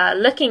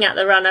looking at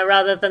the runner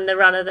rather than the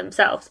runner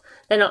themselves.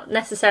 They're not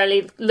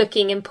necessarily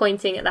looking and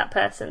pointing at that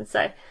person.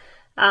 So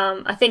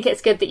I think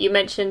it's good that you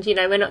mentioned,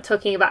 we're not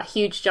talking about a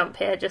huge jump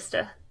here, just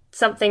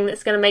something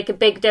that's going to make a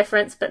big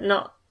difference, but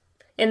not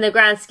in the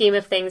grand scheme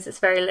of things. It's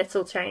very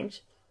little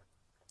change.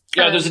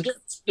 Yeah,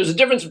 there's a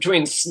difference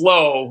between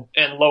slow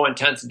and low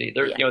intensity.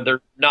 They're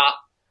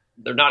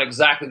not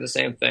exactly the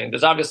same thing.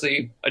 There's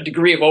obviously a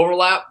degree of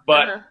overlap,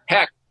 but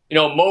heck,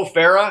 Mo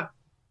Farah,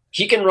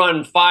 he can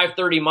run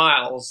 5:30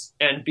 miles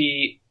and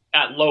be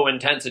at low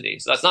intensity.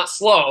 So that's not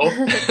slow.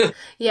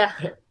 Yeah.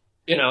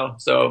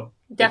 So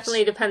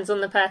definitely depends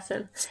on the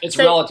person. It's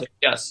relative,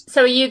 yes.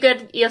 So are you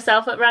good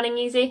yourself at running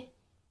easy?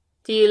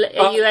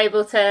 Are you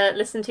able to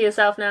listen to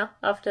yourself now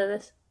after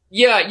this?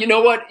 Yeah, you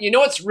know what?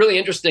 What's really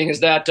interesting is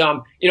that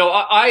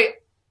I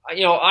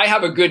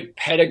have a good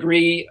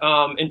pedigree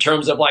in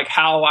terms of like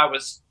how I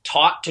was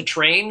taught to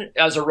train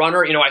as a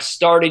runner. I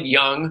started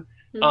young.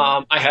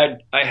 I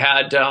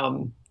had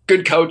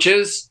good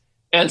coaches.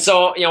 And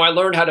so, I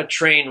learned how to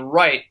train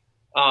right.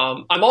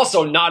 I'm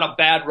also not a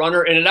bad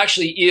runner, and it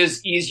actually is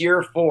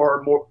easier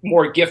for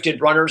more gifted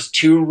runners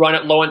to run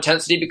at low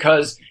intensity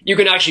because you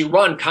can actually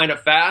run kind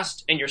of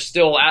fast and you're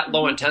still at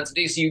low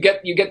intensity. So you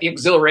get the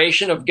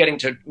exhilaration of getting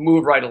to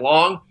move right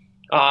along.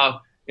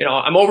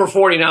 I'm over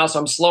 40 now, so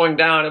I'm slowing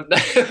down,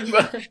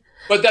 but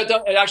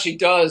it actually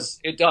does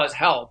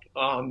help.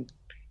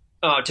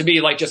 To be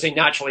like just a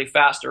naturally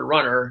faster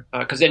runner,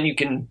 because then you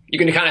can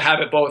kind of have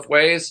it both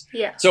ways.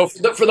 Yeah. So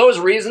for those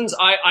reasons,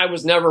 I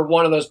was never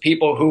one of those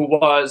people who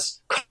was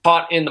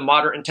caught in the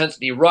moderate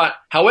intensity rut.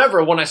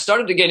 However, when I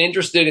started to get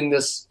interested in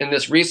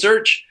this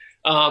research,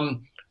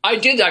 I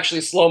did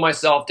actually slow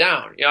myself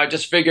down. I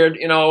just figured,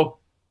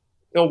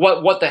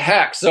 what the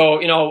heck.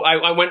 So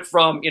I went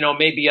from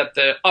maybe at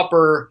the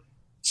upper,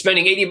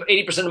 spending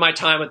 80% of my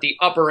time at the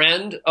upper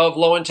end of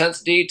low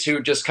intensity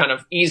to just kind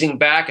of easing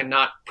back and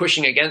not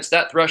pushing against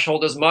that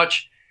threshold as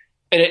much.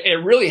 And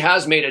it really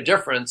has made a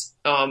difference.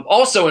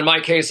 Also, in my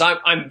case,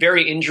 I'm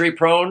very injury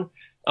prone.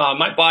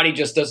 My body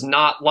just does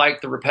not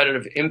like the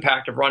repetitive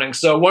impact of running.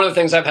 So one of the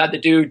things I've had to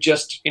do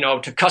just,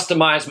 to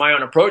customize my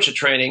own approach to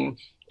training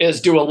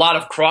is do a lot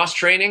of cross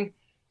training.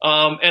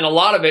 And a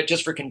lot of it,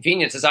 just for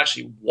convenience, is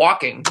actually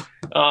walking.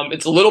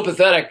 It's a little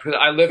pathetic because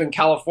I live in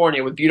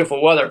California with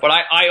beautiful weather, but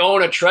I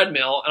own a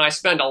treadmill and I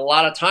spend a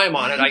lot of time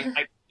on it.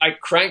 I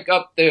crank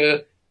up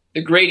the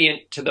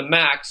gradient to the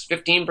max,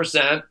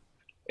 15%,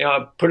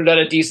 put it at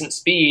a decent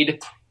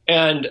speed.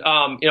 And,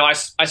 I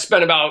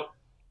spend about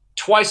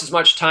twice as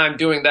much time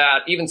doing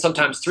that, even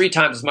sometimes 3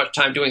 times as much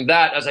time doing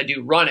that as I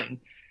do running.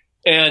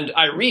 And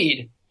I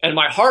read, and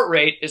my heart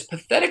rate is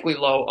pathetically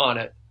low on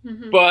it.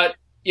 Mm-hmm. But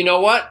you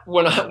know what?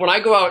 When I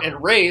go out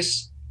and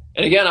race,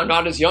 and again, I'm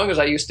not as young as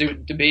I used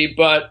to be,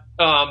 but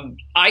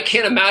I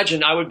can't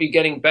imagine I would be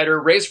getting better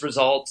race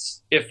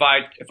results if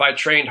I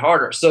trained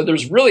harder. So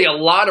there's really a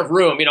lot of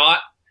room.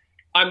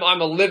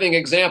 I'm a living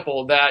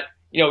example that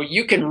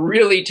you can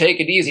really take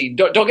it easy.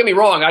 Don't get me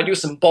wrong. I do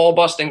some ball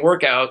busting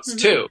workouts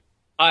too.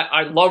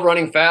 I love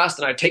running fast,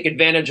 and I take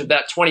advantage of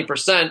that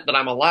 20% that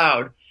I'm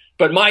allowed.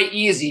 But my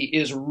easy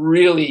is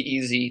really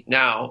easy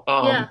now.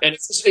 And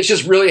it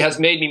just really has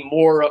made me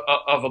more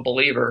of a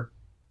believer.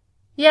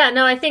 Yeah,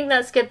 no, I think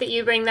that's good that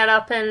you bring that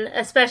up. And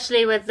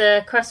especially with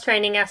the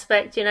cross-training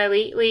aspect,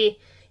 we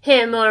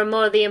hear more and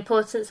more the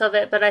importance of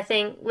it, but I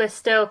think we're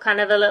still kind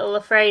of a little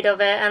afraid of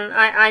it. And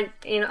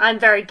I'm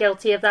very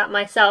guilty of that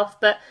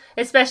myself. But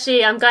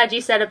especially, I'm glad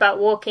you said about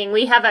walking.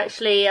 We have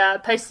actually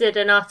posted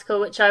an article,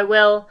 which I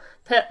will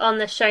put on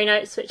the show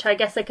notes, which I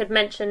guess I could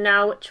mention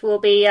now, which will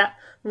be at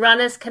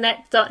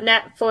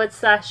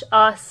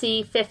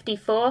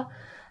runnersconnect.net/RC54.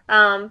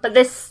 But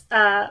this,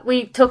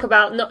 we talk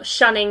about not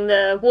shunning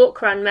the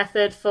walk-run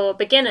method for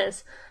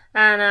beginners,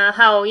 and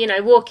how,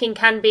 walking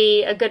can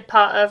be a good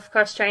part of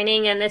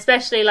cross-training, and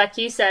especially, like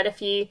you said,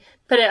 if you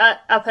put it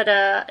up at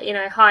a,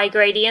 high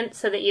gradient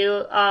so that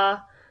you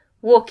are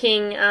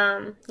walking,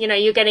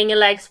 you're getting your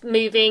legs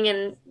moving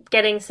and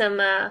getting some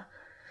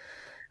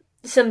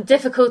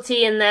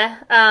difficulty in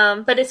there.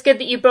 But it's good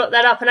that you brought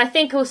that up. And I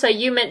think also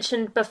you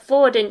mentioned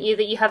before, didn't you,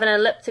 that you have an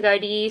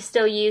elliptigo. Do you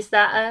still use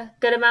that a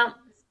good amount?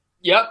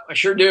 Yep, I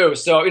sure do.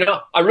 So,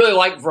 I really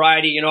like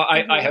variety.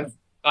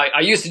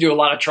 I used to do a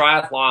lot of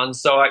triathlons.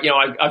 So,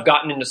 I've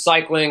gotten into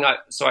cycling.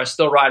 So I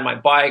still ride my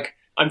bike.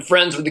 I'm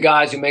friends with the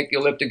guys who make the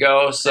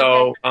elliptigo.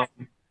 So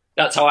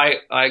that's how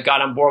I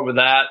got on board with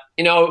that.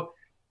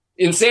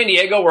 In San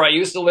Diego, where I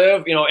used to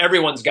live,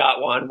 everyone's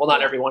got one. Well,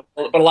 not everyone,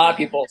 but a lot of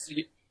people. So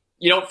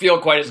you don't feel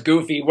quite as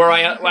goofy. Where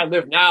I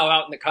live now,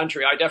 out in the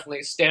country, I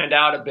definitely stand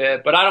out a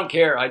bit, but I don't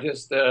care. I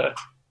just, I'm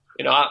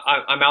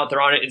out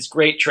there on it. It's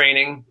great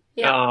training.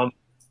 Yeah.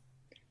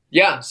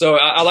 So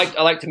I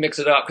like to mix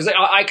it up because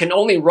I can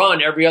only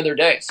run every other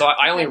day. So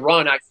I only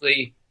run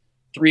actually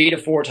 3 to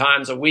 4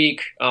 times a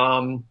week.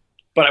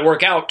 But I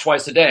work out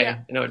twice a day,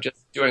 just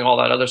doing all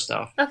that other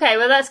stuff. Okay,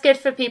 well, that's good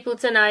for people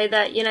to know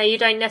that, you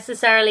don't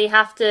necessarily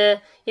have to,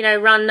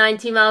 run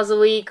 90 miles a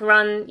week,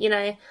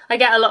 I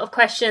get a lot of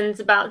questions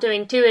about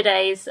doing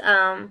 2-a-days,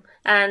 and,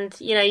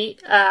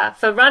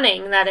 for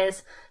running, that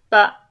is.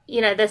 But,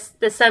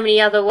 there's so many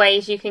other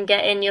ways you can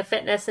get in your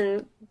fitness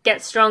and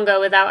get stronger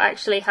without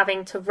actually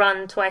having to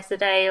run twice a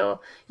day or,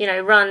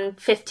 run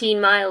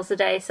 15 miles a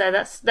day. So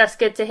that's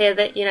good to hear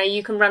that,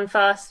 you can run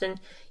fast, and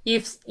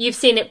you've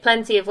seen it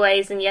plenty of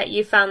ways, and yet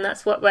you found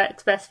that's what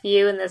works best for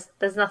you, and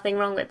there's nothing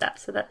wrong with that.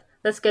 So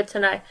that's good to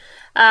know.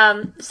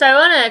 So I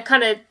want to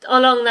kind of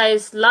along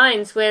those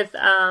lines with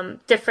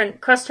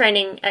different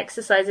cross-training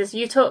exercises.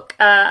 You talk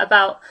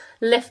about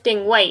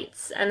lifting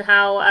weights and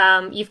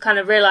how you've kind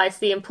of realized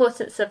the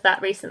importance of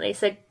that recently.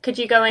 So could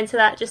you go into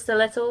that just a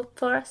little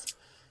for us?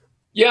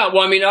 Yeah,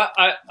 well, I mean,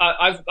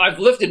 I've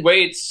lifted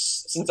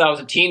weights since I was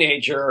a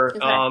teenager,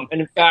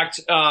 and in fact,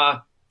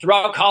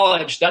 throughout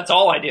college, that's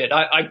all I did.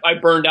 I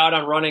burned out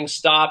on running,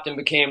 stopped, and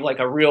became like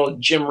a real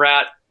gym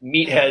rat,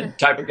 meathead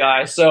type of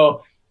guy.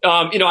 So,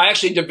 I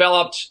actually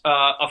developed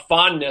a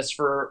fondness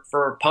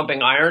for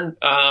pumping iron.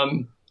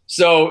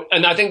 So,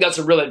 and I think that's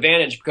a real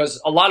advantage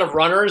because a lot of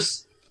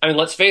runners, I mean,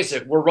 let's face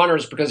it, we're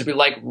runners because we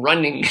like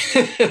running.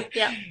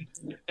 Yeah.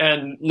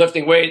 And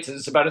lifting weights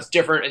is about as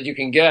different as you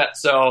can get.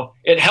 So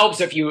it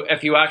helps if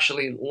you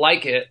actually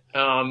like it.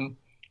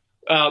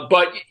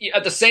 But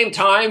at the same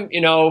time,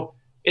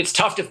 it's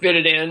tough to fit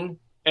it in.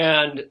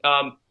 And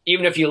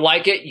even if you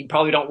like it, you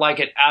probably don't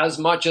like it as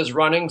much as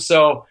running.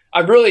 So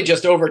I've really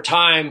just over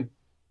time,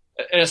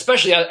 and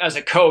especially as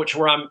a coach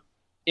where I'm,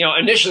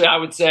 initially I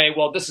would say,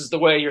 well, this is the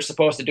way you're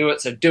supposed to do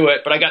it, so do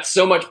it. But I got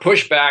so much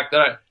pushback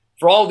that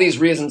for all these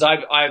reasons,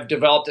 I've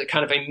developed a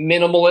kind of a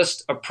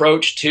minimalist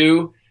approach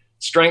to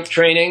strength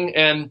training.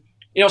 And,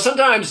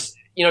 sometimes,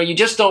 you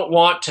just don't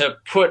want to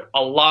put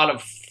a lot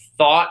of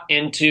thought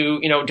into,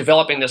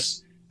 developing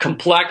this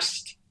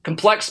complex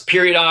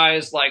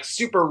periodized, like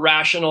super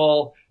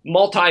rational,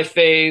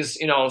 multi-phase,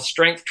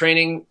 strength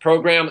training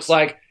program. It's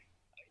like,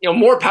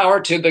 more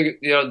power to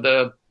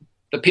the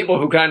people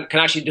who can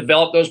actually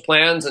develop those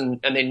plans and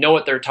they know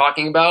what they're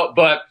talking about.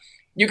 But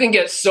you can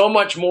get so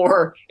much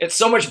more. It's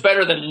so much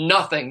better than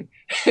nothing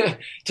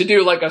to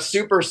do like a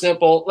super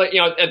simple,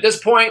 at this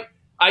point,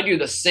 I do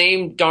the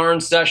same darn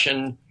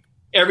session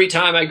every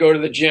time I go to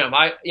the gym.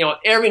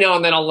 Every now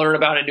and then I'll learn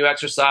about a new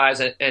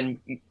exercise and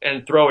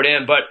throw it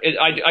in, but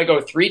I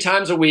go 3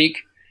 times a week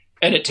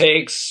and it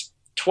takes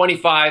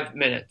 25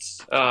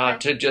 minutes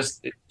to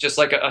just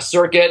like a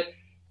circuit.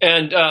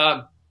 And,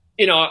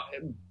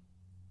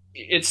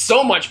 it's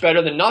so much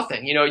better than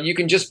nothing.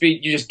 You just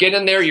get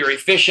in there, you're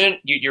efficient,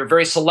 you're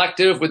very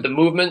selective with the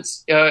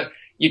movements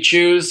you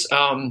choose.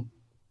 And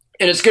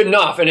it's good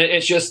enough. And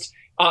it's just,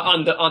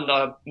 on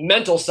the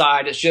mental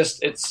side,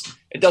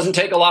 it doesn't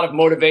take a lot of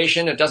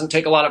motivation. It doesn't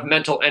take a lot of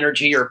mental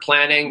energy or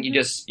planning. You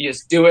just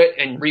do it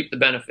and reap the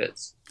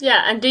benefits.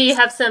 Yeah. And do you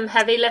have some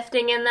heavy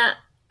lifting in that,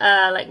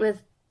 like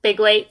with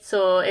big weights,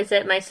 or is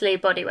it mostly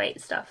body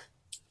weight stuff?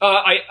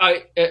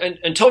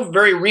 Until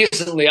very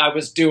recently I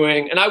was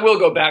doing, and I will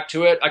go back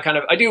to it.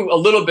 I do a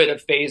little bit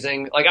of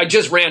phasing. Like I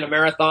just ran a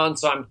marathon,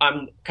 so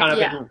I'm kind of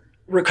in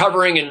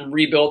recovering and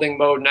rebuilding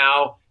mode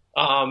now.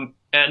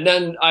 And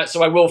then,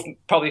 so I will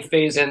probably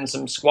phase in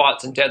some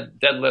squats and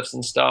deadlifts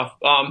and stuff.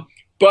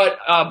 But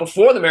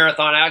before the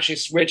marathon, I actually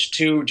switched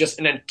to just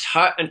an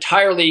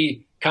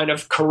entirely kind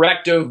of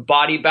corrective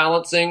body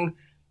balancing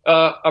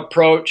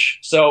approach.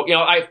 So,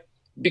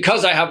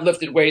 because I have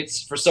lifted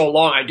weights for so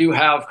long, I do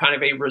have kind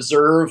of a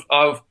reserve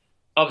of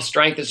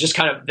strength that's just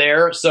kind of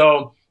there.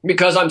 So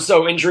because I'm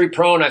so injury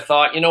prone, I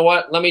thought, you know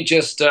what, let me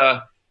just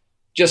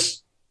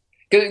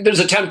there's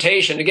a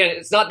temptation. Again,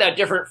 it's not that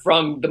different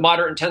from the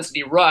moderate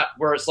intensity rut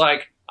where it's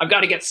like, I've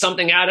got to get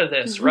something out of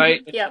this,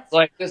 right? Yeah. It's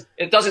like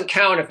it doesn't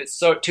count if it's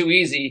so too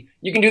easy.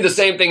 You can do the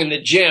same thing in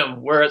the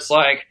gym where it's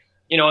like,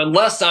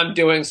 unless I'm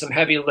doing some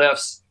heavy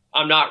lifts,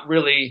 I'm not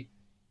really,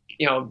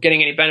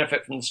 getting any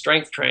benefit from the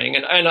strength training.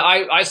 And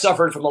I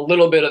suffered from a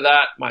little bit of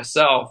that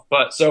myself.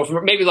 But so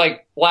for maybe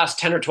like the last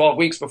 10 or 12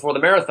 weeks before the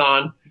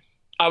marathon,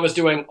 I was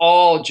doing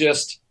all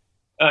just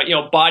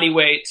body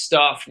weight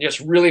stuff, just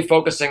really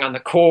focusing on the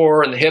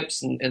core and the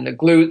hips and the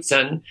glutes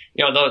and,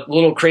 the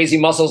little crazy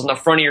muscles in the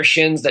front of your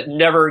shins that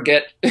never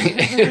get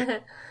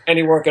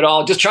any work at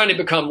all. Just trying to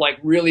become like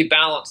really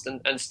balanced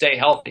and stay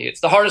healthy.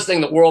 It's the hardest thing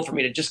in the world for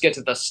me to just get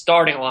to the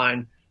starting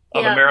line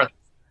of a marathon.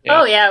 Yeah.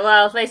 Oh yeah.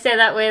 Well, they say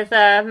that with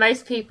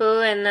most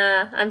people, and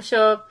I'm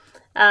sure,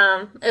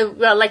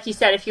 well, like you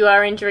said, if you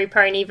are injury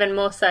prone, even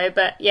more so.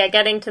 But yeah,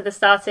 getting to the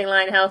starting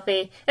line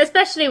healthy,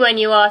 especially when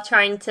you are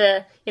trying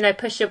to,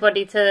 push your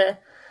body to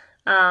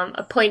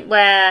a point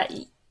where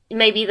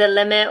maybe the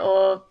limit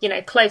or,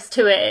 close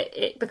to it,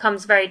 it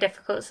becomes very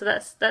difficult. So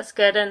that's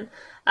good. And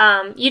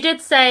you did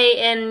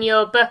say in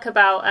your book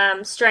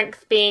about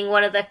strength being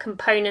one of the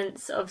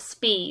components of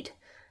speed.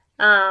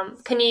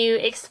 Can you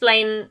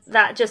explain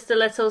that just a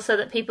little so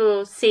that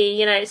people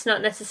see, it's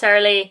not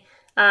necessarily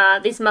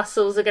these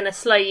muscles are going to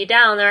slow you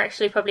down. They're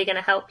actually probably going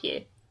to help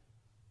you.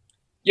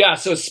 Yeah.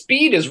 So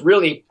speed is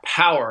really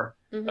power.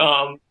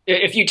 Mm-hmm.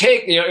 If you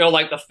take,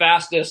 like the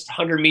fastest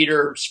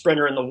 100-meter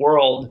sprinter in the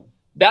world,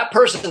 that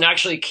person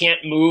actually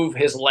can't move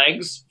his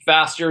legs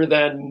faster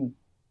than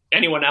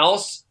anyone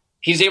else.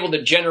 He's able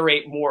to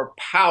generate more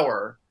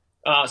power.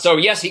 So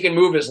yes, he can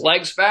move his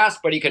legs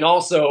fast, but he can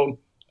also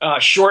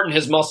shorten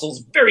his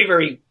muscles very,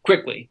 very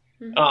quickly.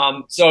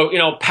 Mm-hmm. So,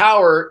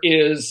 power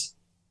is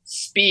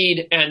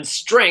speed and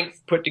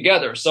strength put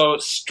together. So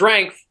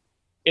strength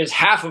is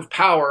half of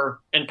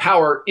power and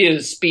power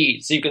is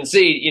speed. So you can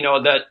see,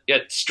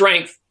 that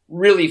strength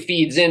really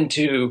feeds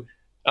into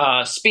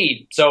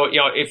speed. So,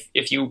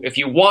 if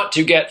you want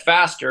to get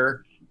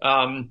faster,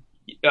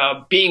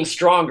 being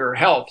stronger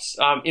helps.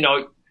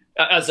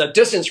 As a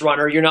distance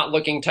runner, you're not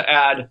looking to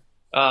add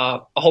a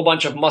whole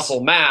bunch of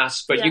muscle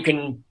mass, but you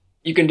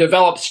can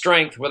develop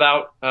strength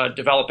without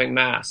developing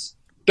mass.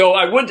 Though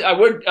I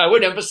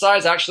would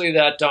emphasize actually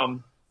that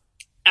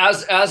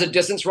as a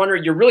distance runner,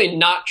 you're really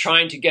not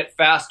trying to get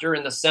faster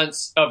in the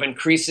sense of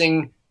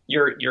increasing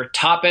your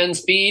top end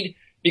speed,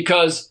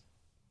 because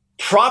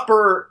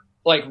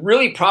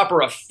really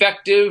proper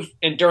effective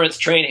endurance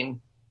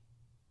training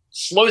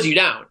slows you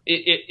down.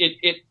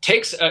 It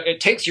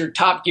takes your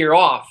top gear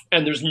off,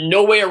 and there's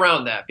no way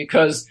around that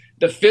because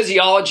the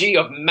physiology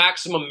of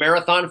maximum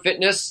marathon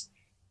fitness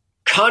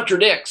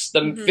contradicts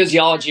the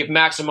physiology of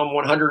maximum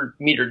 100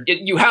 meter.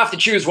 You have to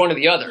choose one or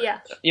the other.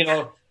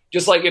 Yeah.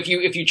 Just like if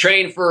you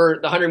train for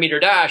the 100 meter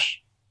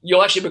dash,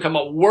 you'll actually become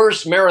a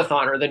worse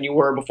marathoner than you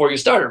were before you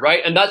started,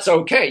 right? And that's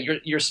okay.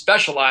 You're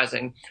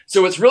specializing.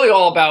 So it's really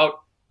all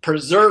about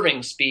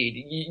preserving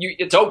speed.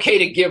 It's okay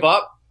to give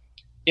up,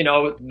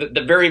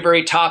 the very,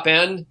 very top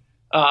end,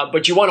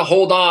 but you want to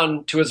hold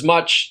on to as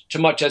much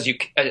as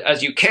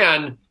you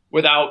can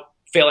without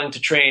failing to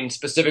train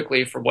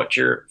specifically for what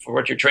you're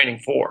training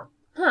for.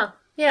 Huh.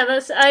 Yeah,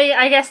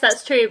 I guess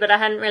that's true, but I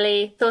hadn't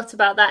really thought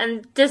about that.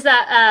 And does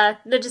that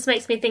just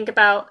makes me think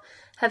about,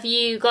 have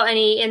you got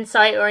any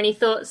insight or any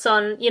thoughts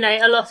on,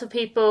 a lot of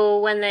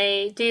people when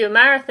they do a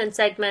marathon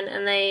segment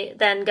and they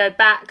then go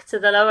back to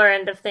the lower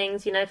end of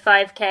things,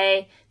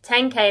 5K,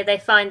 10K, they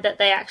find that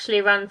they actually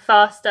run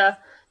faster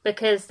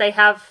because they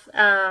have,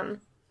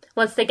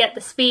 once they get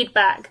the speed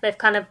back, they've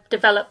kind of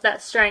developed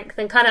that strength,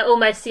 and kind of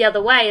almost the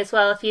other way as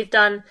well. If you've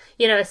done,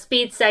 a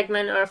speed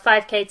segment or a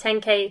 5K,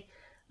 10K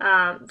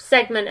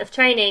segment of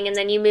training, and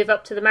then you move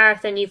up to the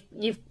marathon,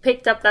 you've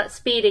picked up that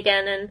speed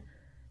again. And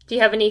do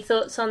you have any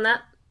thoughts on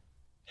that?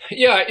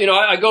 Yeah,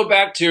 I go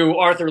back to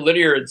Arthur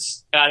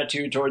Lydiard's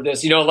attitude toward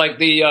this.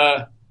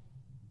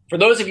 For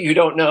those of you who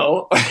don't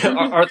know,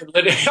 Arthur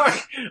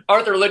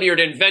Lydiard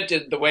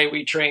invented the way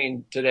we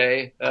train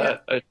today.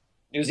 A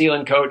New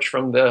Zealand coach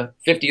from the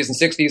 50s and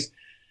 60s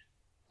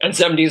and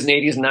 70s and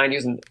 80s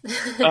and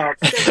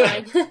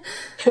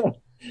 90s.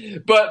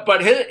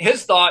 But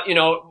his thought,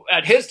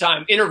 at his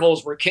time,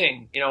 intervals were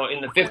king, in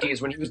the 50s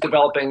when he was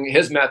developing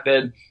his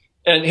method.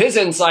 And his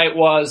insight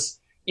was,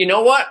 you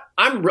know what?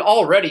 I'm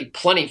already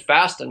plenty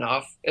fast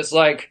enough. It's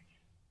like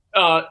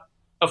a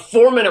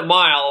 4-minute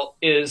mile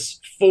is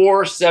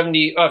 4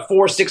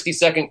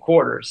 60-second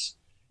quarters.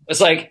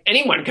 It's like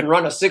anyone can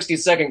run a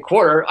 60-second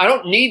quarter. I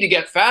don't need to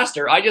get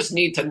faster. I just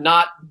need to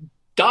not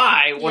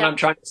die when I'm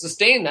trying to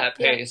sustain that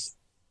pace.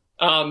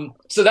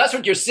 So that's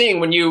what you're seeing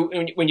when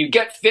you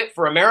get fit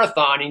for a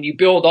marathon and you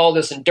build all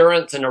this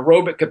endurance and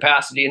aerobic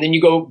capacity, and then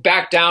you go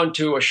back down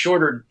to a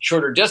shorter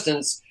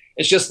distance.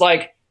 It's just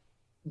like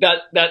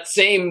that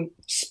same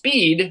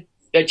speed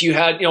that you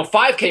had.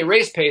 5K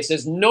race pace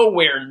is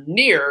nowhere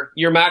near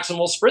your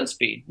maximal sprint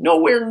speed.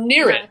 Nowhere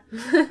near it.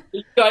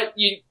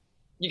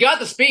 You got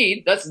the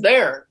speed that's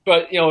there,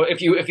 but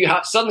if you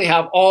suddenly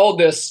have all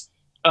this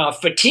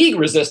fatigue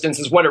resistance,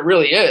 is what it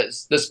really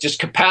is. This just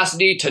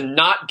capacity to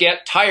not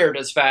get tired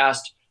as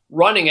fast,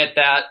 running at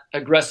that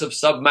aggressive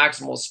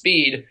submaximal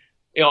speed.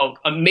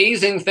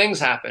 Amazing things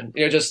happen.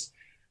 Just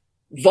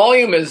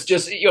volume is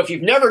just, if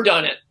you've never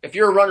done it, if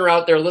you're a runner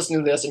out there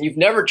listening to this and you've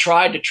never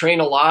tried to train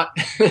a lot,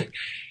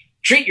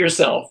 treat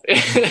yourself.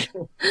 You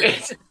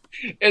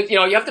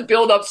have to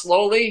build up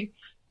slowly,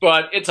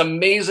 but it's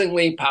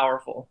amazingly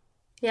powerful.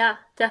 Yeah,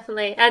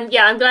 definitely. And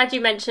I'm glad you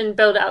mentioned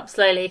build it up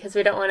slowly, because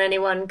we don't want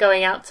anyone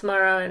going out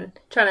tomorrow and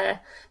trying to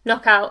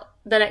knock out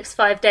the next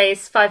 5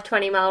 days, 5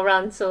 20-mile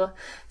runs or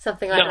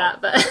something like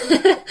that.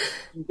 But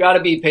you've got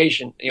to be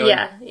patient.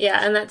 Yeah.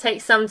 And that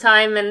takes some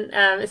time, and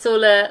it's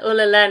all a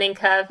learning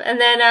curve.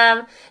 And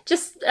then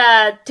just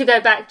to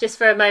go back just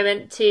for a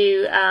moment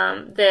to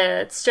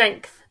the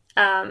strength,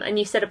 and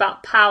you said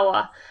about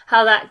power,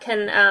 how that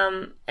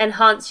can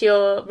enhance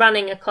your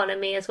running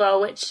economy as well,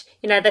 which,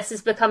 this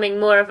is becoming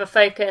more of a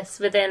focus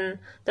within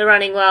the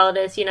running world,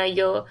 is,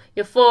 your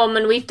form.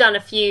 And we've done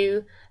a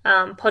few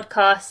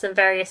podcasts and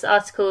various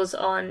articles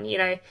on, you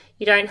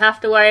don't have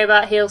to worry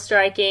about heel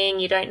striking.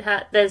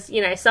 There's,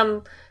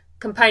 some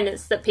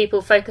components that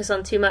people focus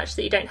on too much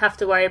that you don't have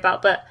to worry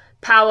about, but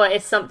power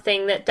is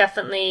something that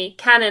definitely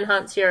can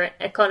enhance your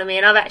economy.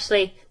 And I've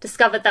actually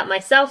discovered that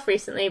myself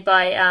recently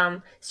by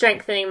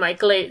strengthening my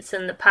glutes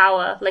and the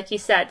power, like you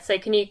said. So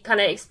can you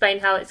kind of explain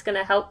how it's going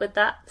to help with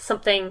that?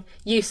 Something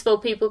useful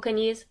people can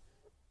use?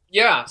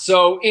 Yeah.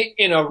 So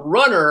in a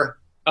runner,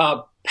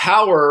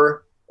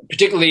 power,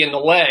 particularly in the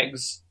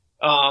legs,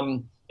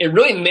 it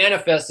really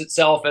manifests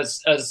itself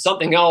as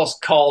something else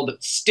called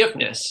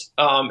stiffness.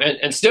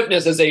 And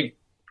stiffness is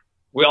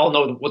we all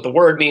know what the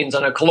word means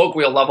on a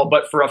colloquial level,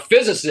 but for a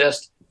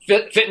physicist,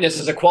 fitness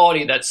is a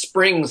quality that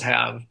springs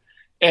have.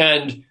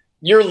 And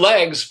your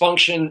legs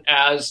function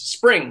as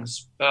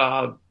springs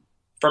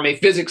from a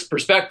physics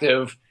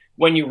perspective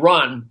when you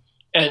run.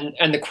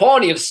 And the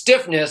quality of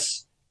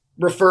stiffness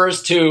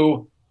refers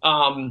to,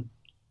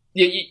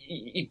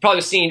 you've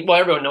probably seen,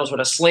 everyone knows what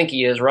a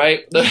slinky is,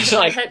 right?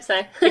 I hope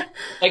so.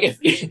 Like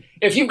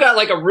if you've got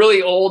like a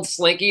really old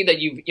slinky that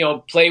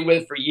you've played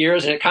with for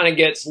years and it kind of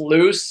gets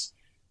loose,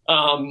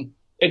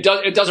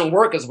 it doesn't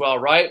work as well,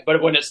 right?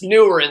 But when it's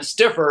newer and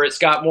stiffer, it's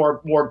got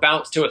more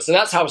bounce to it. So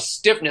that's how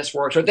stiffness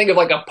works. Or think of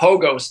like a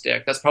pogo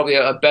stick. That's probably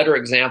a better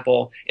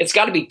example. It's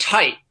got to be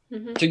tight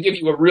to give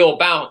you a real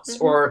bounce.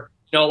 Or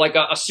like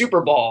a super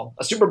ball.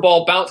 A super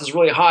ball bounces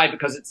really high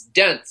because it's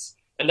dense,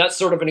 and that's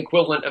sort of an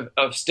equivalent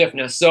of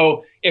stiffness.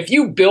 So if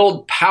you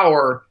build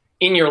power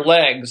in your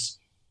legs,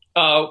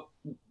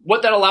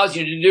 what that allows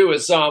you to do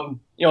is,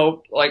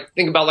 like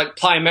think about like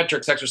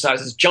plyometrics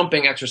exercises,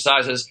 jumping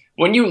exercises.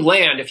 When you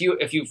land, if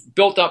you've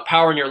built up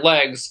power in your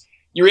legs,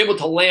 you're able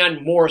to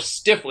land more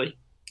stiffly.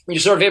 You're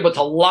sort of able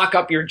to lock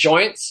up your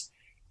joints,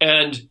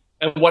 and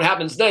what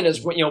happens then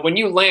is when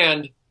you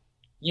land,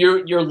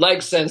 your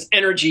leg sends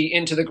energy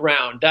into the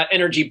ground. That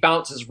energy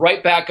bounces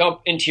right back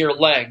up into your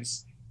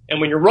legs. And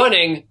when you're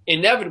running,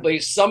 inevitably,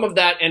 some of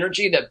that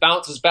energy that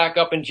bounces back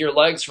up into your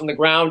legs from the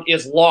ground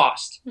is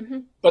lost. Mm-hmm.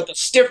 But the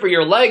stiffer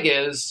your leg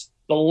is,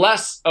 the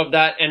less of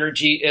that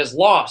energy is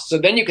lost. So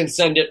then you can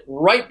send it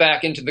right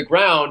back into the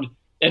ground,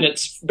 and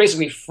it's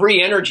basically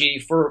free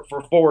energy for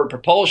forward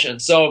propulsion.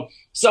 So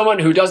someone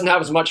who doesn't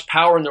have as much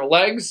power in their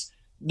legs,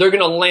 they're going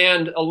to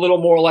land a little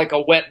more like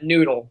a wet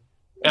noodle.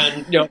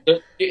 And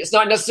it's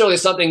not necessarily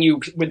something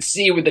you would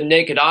see with the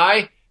naked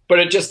eye, but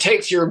it just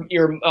takes your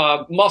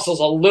muscles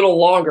a little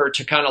longer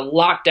to kind of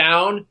lock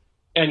down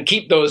and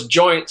keep those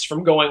joints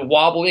from going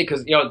wobbly,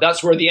 because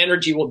that's where the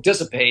energy will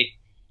dissipate.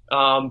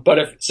 But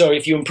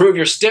if you improve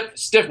your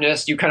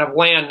stiffness, you kind of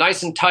land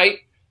nice and tight.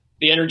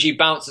 The energy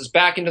bounces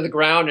back into the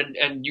ground,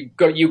 and you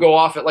go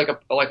off it like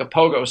a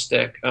pogo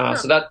stick.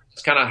 So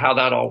that's kind of how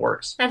that all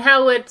works. And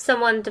how would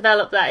someone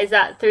develop that? Is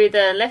that through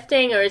the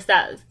lifting, or is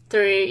that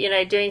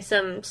through doing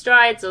some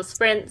strides or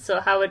sprints,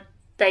 or how would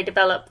they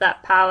develop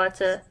that power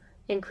to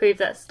improve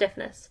that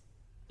stiffness?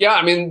 Yeah,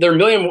 I mean, there are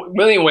a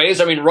million ways.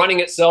 I mean,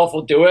 running itself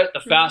will do it. The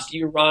faster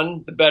you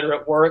run, the better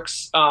it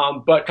works.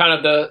 But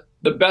kind of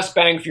the best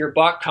bang for your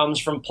buck comes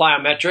from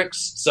plyometrics.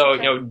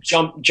 So,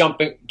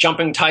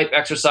 jumping type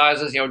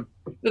exercises,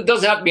 it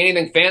doesn't have to be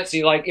anything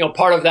fancy. Like,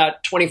 part of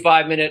that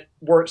 25-minute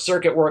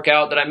circuit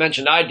workout that I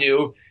mentioned I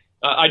do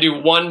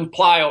one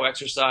plyo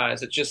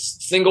exercise. It's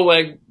just single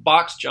leg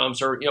box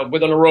jumps, or,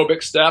 with an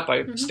aerobic step.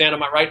 I stand on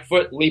my right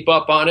foot, leap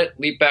up on it,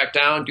 leap back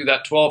down, do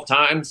that 12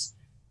 times.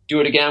 Do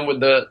it again with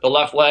the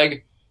left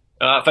leg.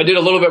 If I did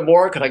a little bit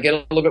more, could I get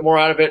a little bit more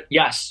out of it?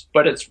 Yes,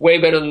 but it's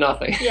way better than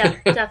nothing. Yeah,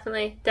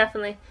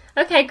 definitely.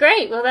 Okay,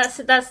 great. Well,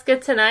 that's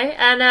good to know.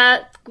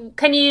 And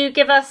can you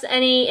give us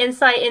any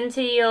insight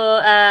into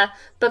your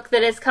book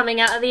that is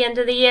coming out at the end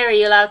of the year? Are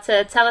you allowed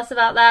to tell us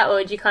about that, or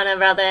would you kind of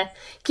rather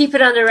keep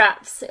it under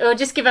wraps, or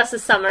just give us a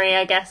summary,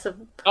 I guess?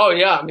 Oh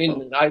yeah, I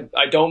mean,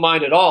 I don't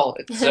mind at all.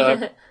 It's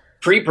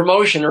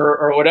pre-promotion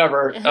or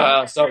whatever.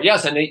 So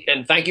yes,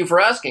 and thank you for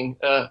asking.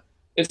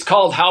 It's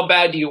called How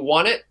Bad Do You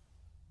Want It?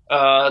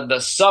 The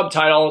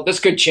subtitle,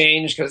 this could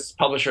change because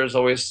publishers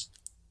always,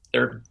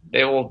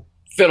 they will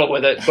fiddle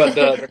with it. But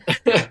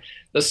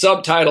the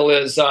subtitle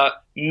is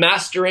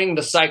Mastering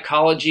the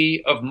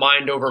Psychology of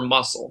Mind Over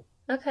Muscle.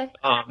 Okay.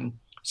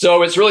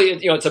 So it's really,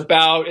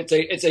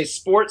 it's a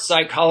sports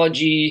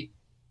psychology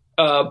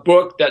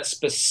book that's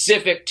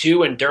specific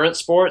to endurance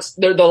sports.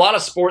 There are a lot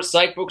of sports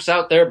psych books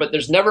out there, but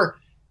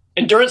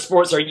endurance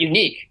sports are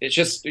unique. It's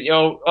just,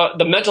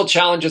 the mental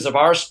challenges of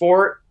our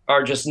sport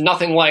are just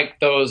nothing like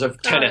those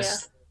of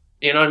tennis. Oh,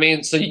 yeah. You know what I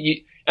mean? So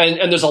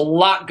and there's a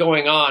lot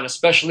going on,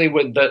 especially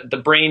with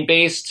the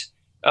brain-based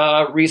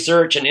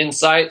research and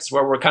insights,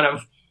 where we're kind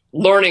of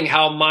learning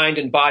how mind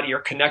and body are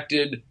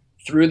connected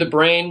through the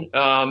brain.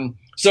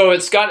 So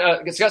it's got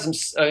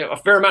a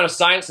fair amount of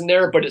science in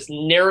there, but it's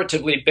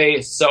narratively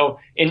based. So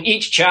in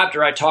each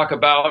chapter, I talk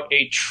about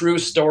a true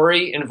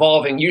story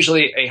involving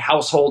usually a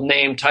household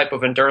name type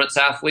of endurance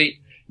athlete,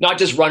 not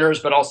just runners,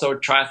 but also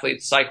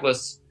triathletes,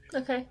 cyclists.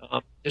 Okay.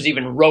 There's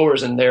even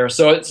rowers in there.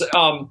 So it's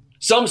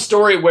some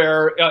story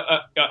where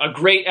a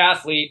great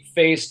athlete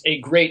faced a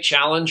great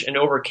challenge and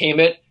overcame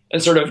it,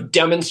 and sort of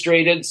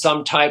demonstrated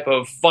some type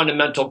of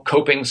fundamental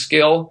coping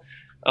skill.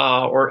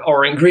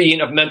 Or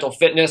ingredient of mental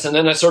fitness. And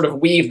then I sort of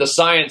weave the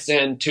science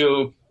in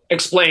to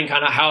explain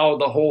kind of how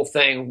the whole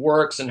thing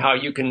works, and how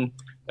you can,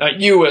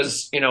 you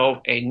as,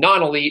 a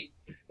non-elite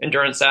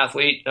endurance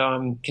athlete,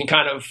 can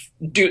kind of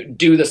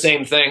do the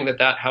same thing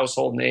that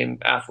household name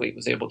athlete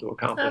was able to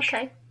accomplish.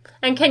 Okay.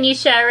 And can you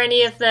share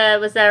any of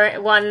was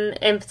there one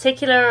in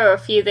particular, or a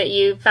few that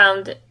you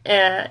found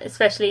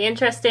especially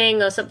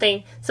interesting, or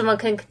something someone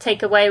can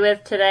take away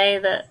with today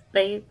that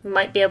they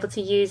might be able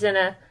to use in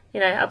a,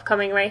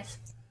 upcoming race?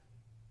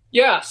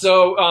 Yeah,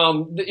 so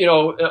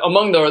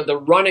among the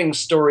running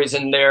stories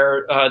in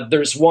there,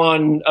 there's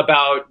one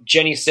about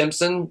Jenny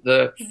Simpson,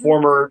 the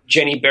former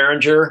Jenny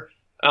Behringer.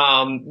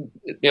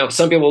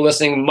 Some people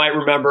listening might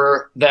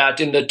remember that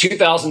in the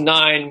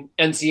 2009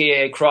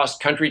 NCAA cross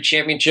country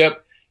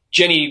championship,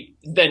 Jenny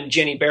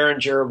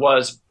Behringer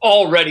was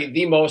already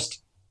the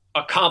most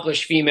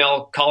accomplished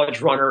female college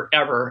runner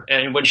ever.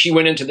 And when she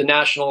went into the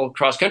national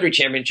cross country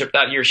championship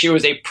that year, she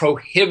was a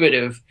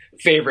prohibitive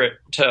favorite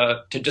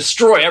to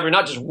destroy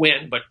not just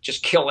win, but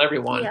just kill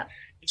everyone. Yeah.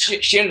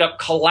 She ended up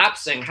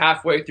collapsing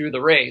halfway through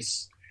the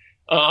race,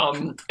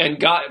 and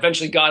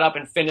eventually got up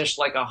and finished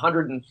like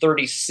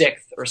 136th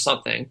or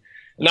something.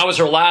 And that was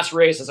her last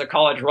race as a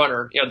college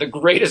runner. The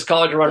greatest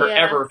college runner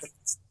ever,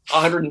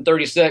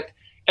 136th.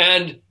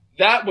 And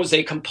that was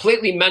a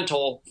completely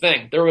mental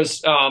thing. There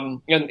was,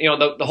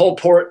 the whole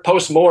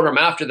post-mortem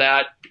after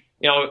that,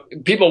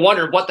 people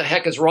wondered what the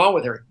heck is wrong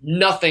with her.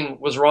 Nothing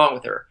was wrong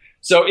with her.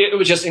 So it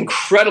was just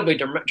incredibly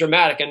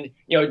dramatic. And,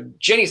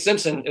 Jenny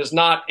Simpson is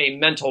not a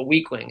mental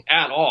weakling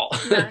at all.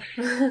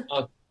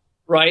 No.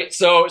 Right.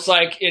 So it's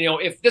like,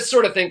 if this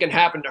sort of thing can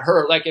happen to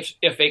her, like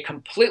if a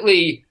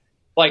completely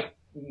like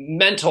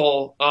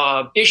mental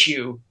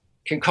issue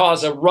can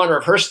cause a runner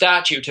of her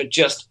stature to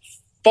just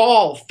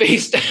fall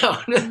face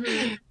down,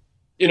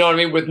 you know what I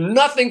mean? With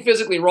nothing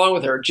physically wrong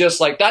with her, just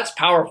like that's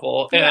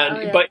powerful.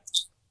 But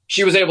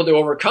she was able to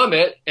overcome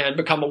it and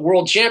become a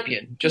world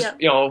champion just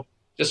a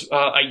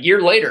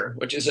year later,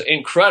 which is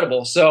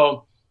incredible.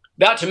 So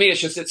that to me,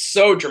 it's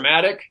so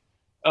dramatic.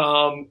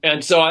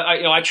 And so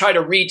I try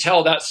to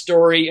retell that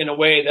story in a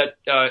way that,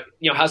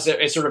 has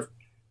a sort of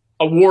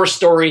a war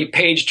story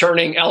page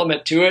turning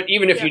element to it,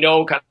 even if you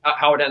know kind of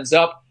how it ends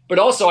up. But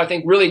also I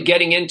think really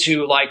getting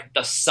into like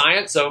the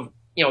science of,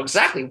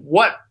 exactly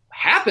what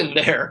happened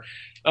there.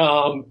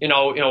 Why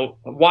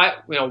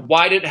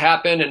did it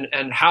happen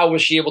and how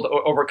was she able to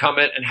overcome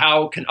it, and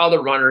how can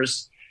other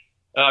runners,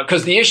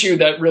 because the issue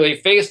that really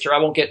faced her, I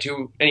won't get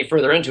to any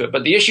further into it,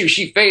 but the issue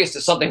she faced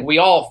is something we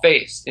all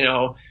face,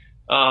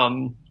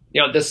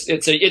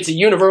 it's a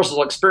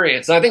universal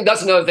experience. And I think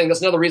that's another thing.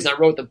 That's another reason I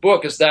wrote the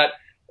book, is that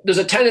there's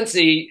a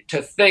tendency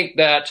to think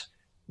that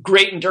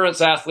great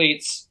endurance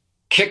athletes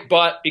kick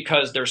butt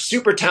because they're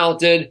super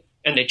talented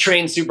and they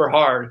train super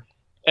hard.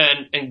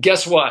 And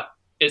guess what?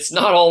 It's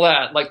not all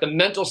that. Like the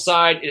mental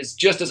side is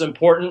just as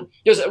important.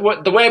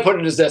 The way I put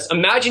it is this: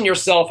 imagine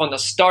yourself on the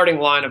starting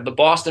line of the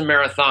Boston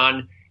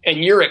Marathon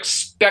and you're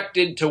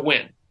expected to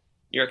win.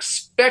 You're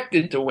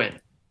expected to win.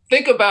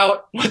 Think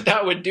about what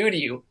that would do to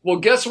you. Well,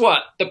 guess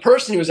what? The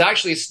person who's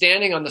actually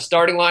standing on the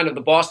starting line of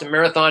the Boston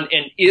Marathon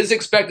and is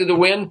expected to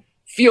win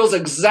feels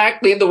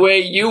exactly the way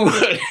you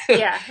would.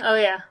 Yeah. Oh,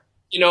 yeah.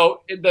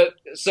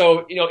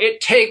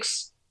 It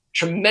takes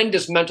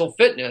tremendous mental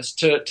fitness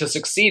to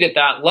succeed at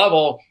that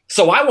level.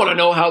 So I want to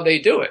know how they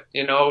do it.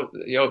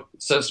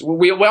 So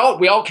we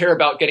all care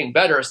about getting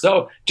better.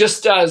 So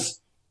just as,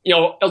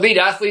 elite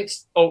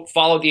athletes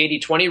follow the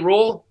 80-20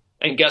 rule,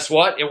 and guess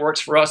what? It works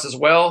for us as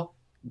well.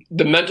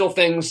 The mental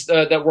things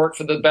that work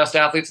for the best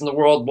athletes in the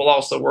world will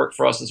also work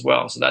for us as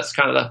well. So that's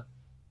kind of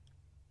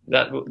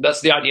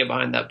that's the idea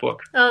behind that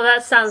book. Oh,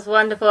 that sounds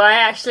wonderful.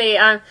 I'm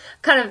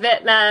kind of a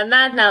bit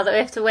mad now that we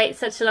have to wait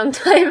such a long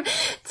time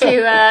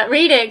to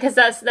read it, because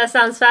that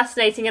sounds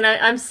fascinating. And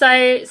I'm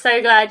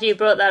so glad you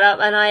brought that up.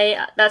 And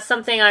that's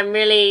something I'm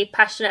really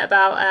passionate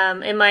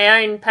about. In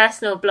my own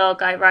personal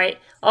blog, I write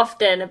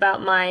often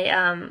about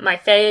my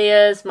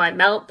failures, my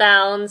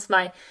meltdowns,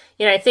 my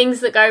things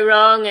that go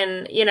wrong.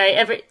 And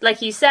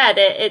like you said,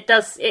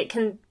 it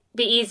can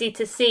be easy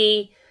to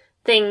see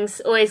things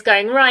always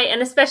going right,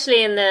 and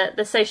especially in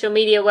the social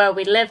media world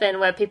we live in,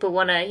 where people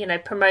want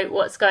to promote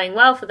what's going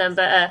well for them,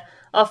 but are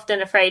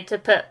often afraid to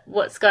put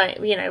what's going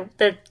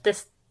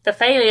the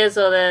failures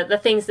or the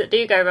things that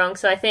do go wrong.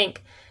 So I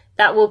think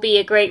that will be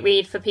a great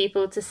read for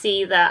people to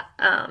see that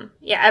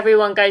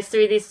everyone goes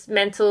through these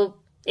mental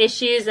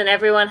issues, and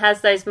everyone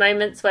has those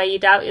moments where you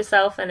doubt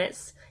yourself, and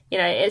it's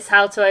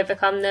how to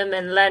overcome them,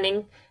 and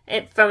learning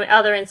it from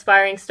other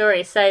inspiring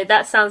stories. So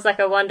that sounds like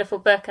a wonderful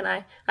book, and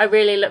I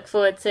really look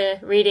forward to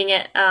reading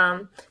it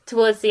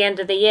towards the end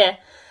of the year.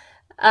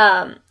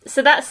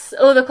 So that's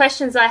all the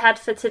questions I had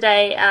for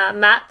today,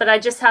 Matt, but I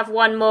just have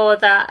one more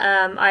that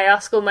I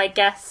ask all my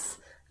guests.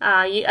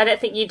 I don't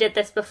think you did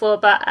this before,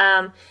 but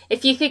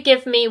if you could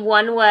give me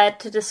one word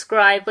to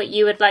describe what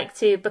you would like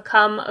to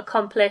become,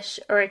 accomplish,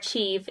 or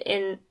achieve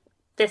in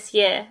this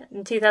year,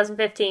 in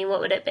 2015, what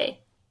would it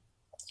be?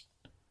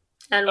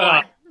 And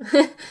why?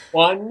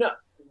 One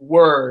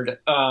word.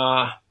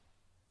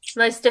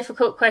 Most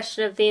difficult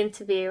question of the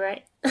interview,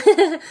 right?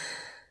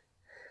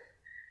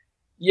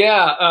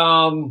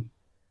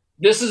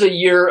 This is a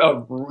year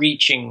of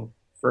reaching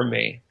for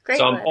me. Great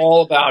so word. I'm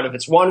all about, if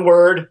it's one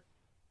word,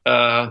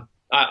 I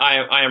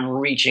am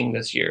reaching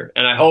this year.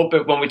 And I hope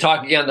when we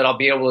talk again that I'll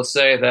be able to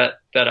say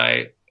that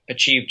I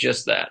achieved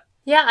just that.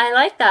 Yeah, I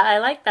like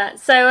that.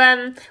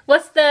 So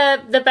what's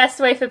the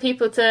best way for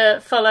people to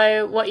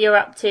follow what you're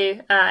up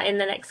to in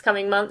the next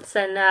coming months?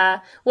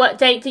 And what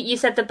date you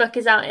said the book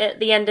is out at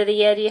the end of the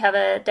year? Do you have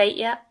a date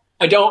yet?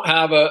 I don't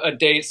have a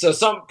date. So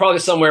probably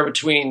somewhere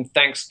between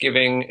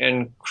Thanksgiving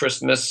and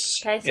Christmas.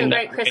 Okay, so a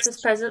great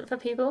Christmas present for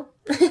people.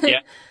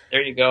 Yeah,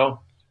 there you go.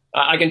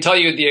 I can tell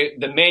you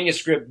the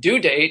manuscript due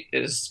date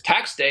is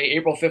tax day,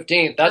 April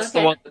 15th. That's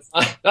okay.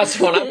 That's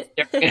the one I'm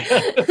staring.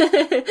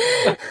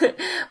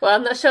 Well,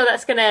 I'm not sure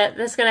that's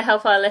gonna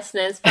help our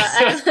listeners, but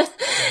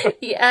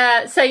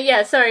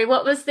sorry.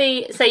 What was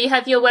so you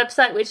have your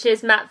website, which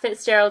is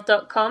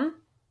mattfitzgerald.com.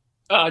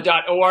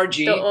 .org.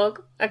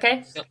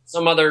 Okay.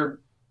 Some other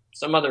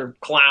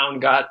clown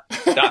got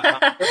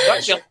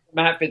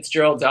Matt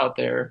Fitzgerald's out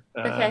there.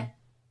 Okay.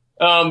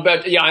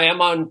 But yeah, I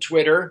am on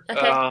Twitter.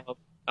 Okay.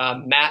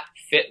 Matt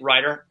Fit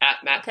Writer,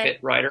 @Matt Fit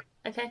Writer.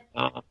 Okay.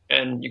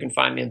 And you can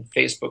find me on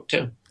Facebook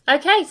too.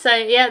 Okay, so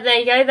yeah, there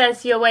you go.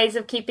 There's your ways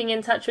of keeping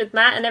in touch with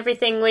Matt, and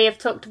everything we have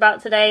talked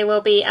about today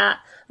will be at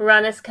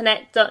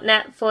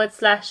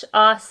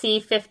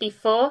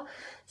runnersconnect.net/RC54.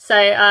 So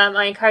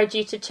I encourage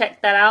you to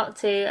check that out,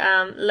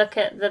 to look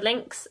at the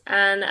links.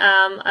 And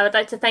I would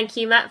like to thank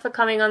you, Matt, for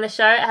coming on the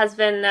show. It has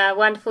been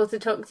wonderful to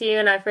talk to you,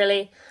 and I've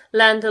really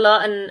learned a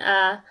lot. And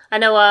I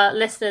know our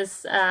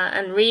listeners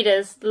and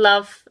readers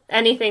love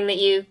anything that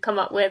you come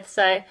up with.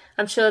 So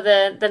I'm sure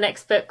the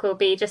next book will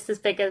be just as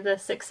big of a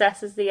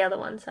success as the other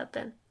ones have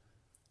been.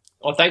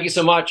 Well, thank you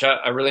so much.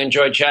 I really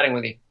enjoyed chatting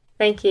with you.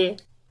 Thank you.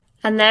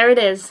 And there it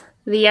is.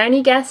 The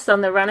only guest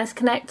on the Runners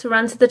Connect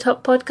Run to the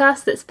Top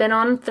podcast that's been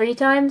on 3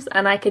 times,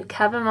 and I could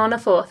have him on a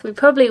 4th. We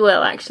probably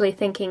will, actually,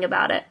 thinking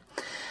about it.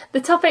 The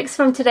topics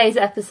from today's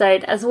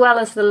episode, as well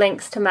as the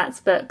links to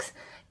Matt's books,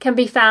 can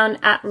be found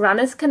at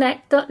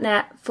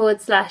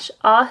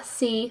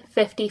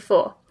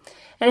runnersconnect.net/RC54.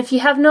 And if you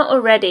have not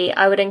already,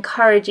 I would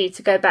encourage you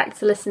to go back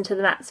to listen to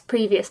Matt's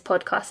previous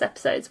podcast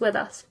episodes with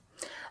us.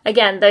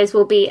 Again, those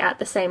will be at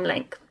the same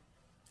link.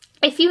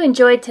 If you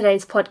enjoyed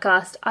today's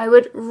podcast, I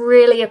would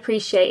really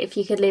appreciate if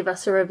you could leave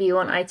us a review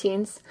on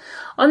iTunes.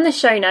 On the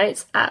show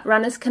notes at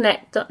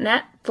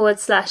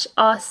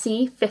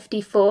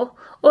runnersconnect.net/RC54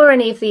 or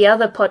any of the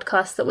other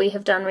podcasts that we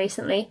have done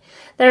recently,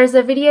 there is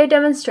a video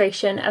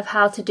demonstration of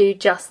how to do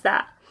just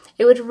that.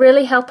 It would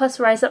really help us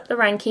rise up the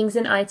rankings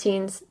in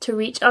iTunes to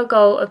reach our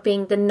goal of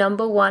being the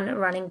 #1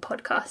 running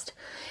podcast.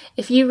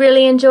 If you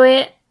really enjoy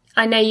it,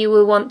 I know you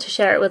will want to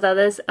share it with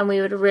others, and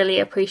we would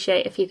really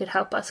appreciate if you could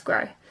help us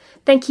grow.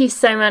 Thank you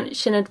so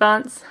much in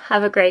advance.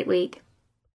 Have a great week.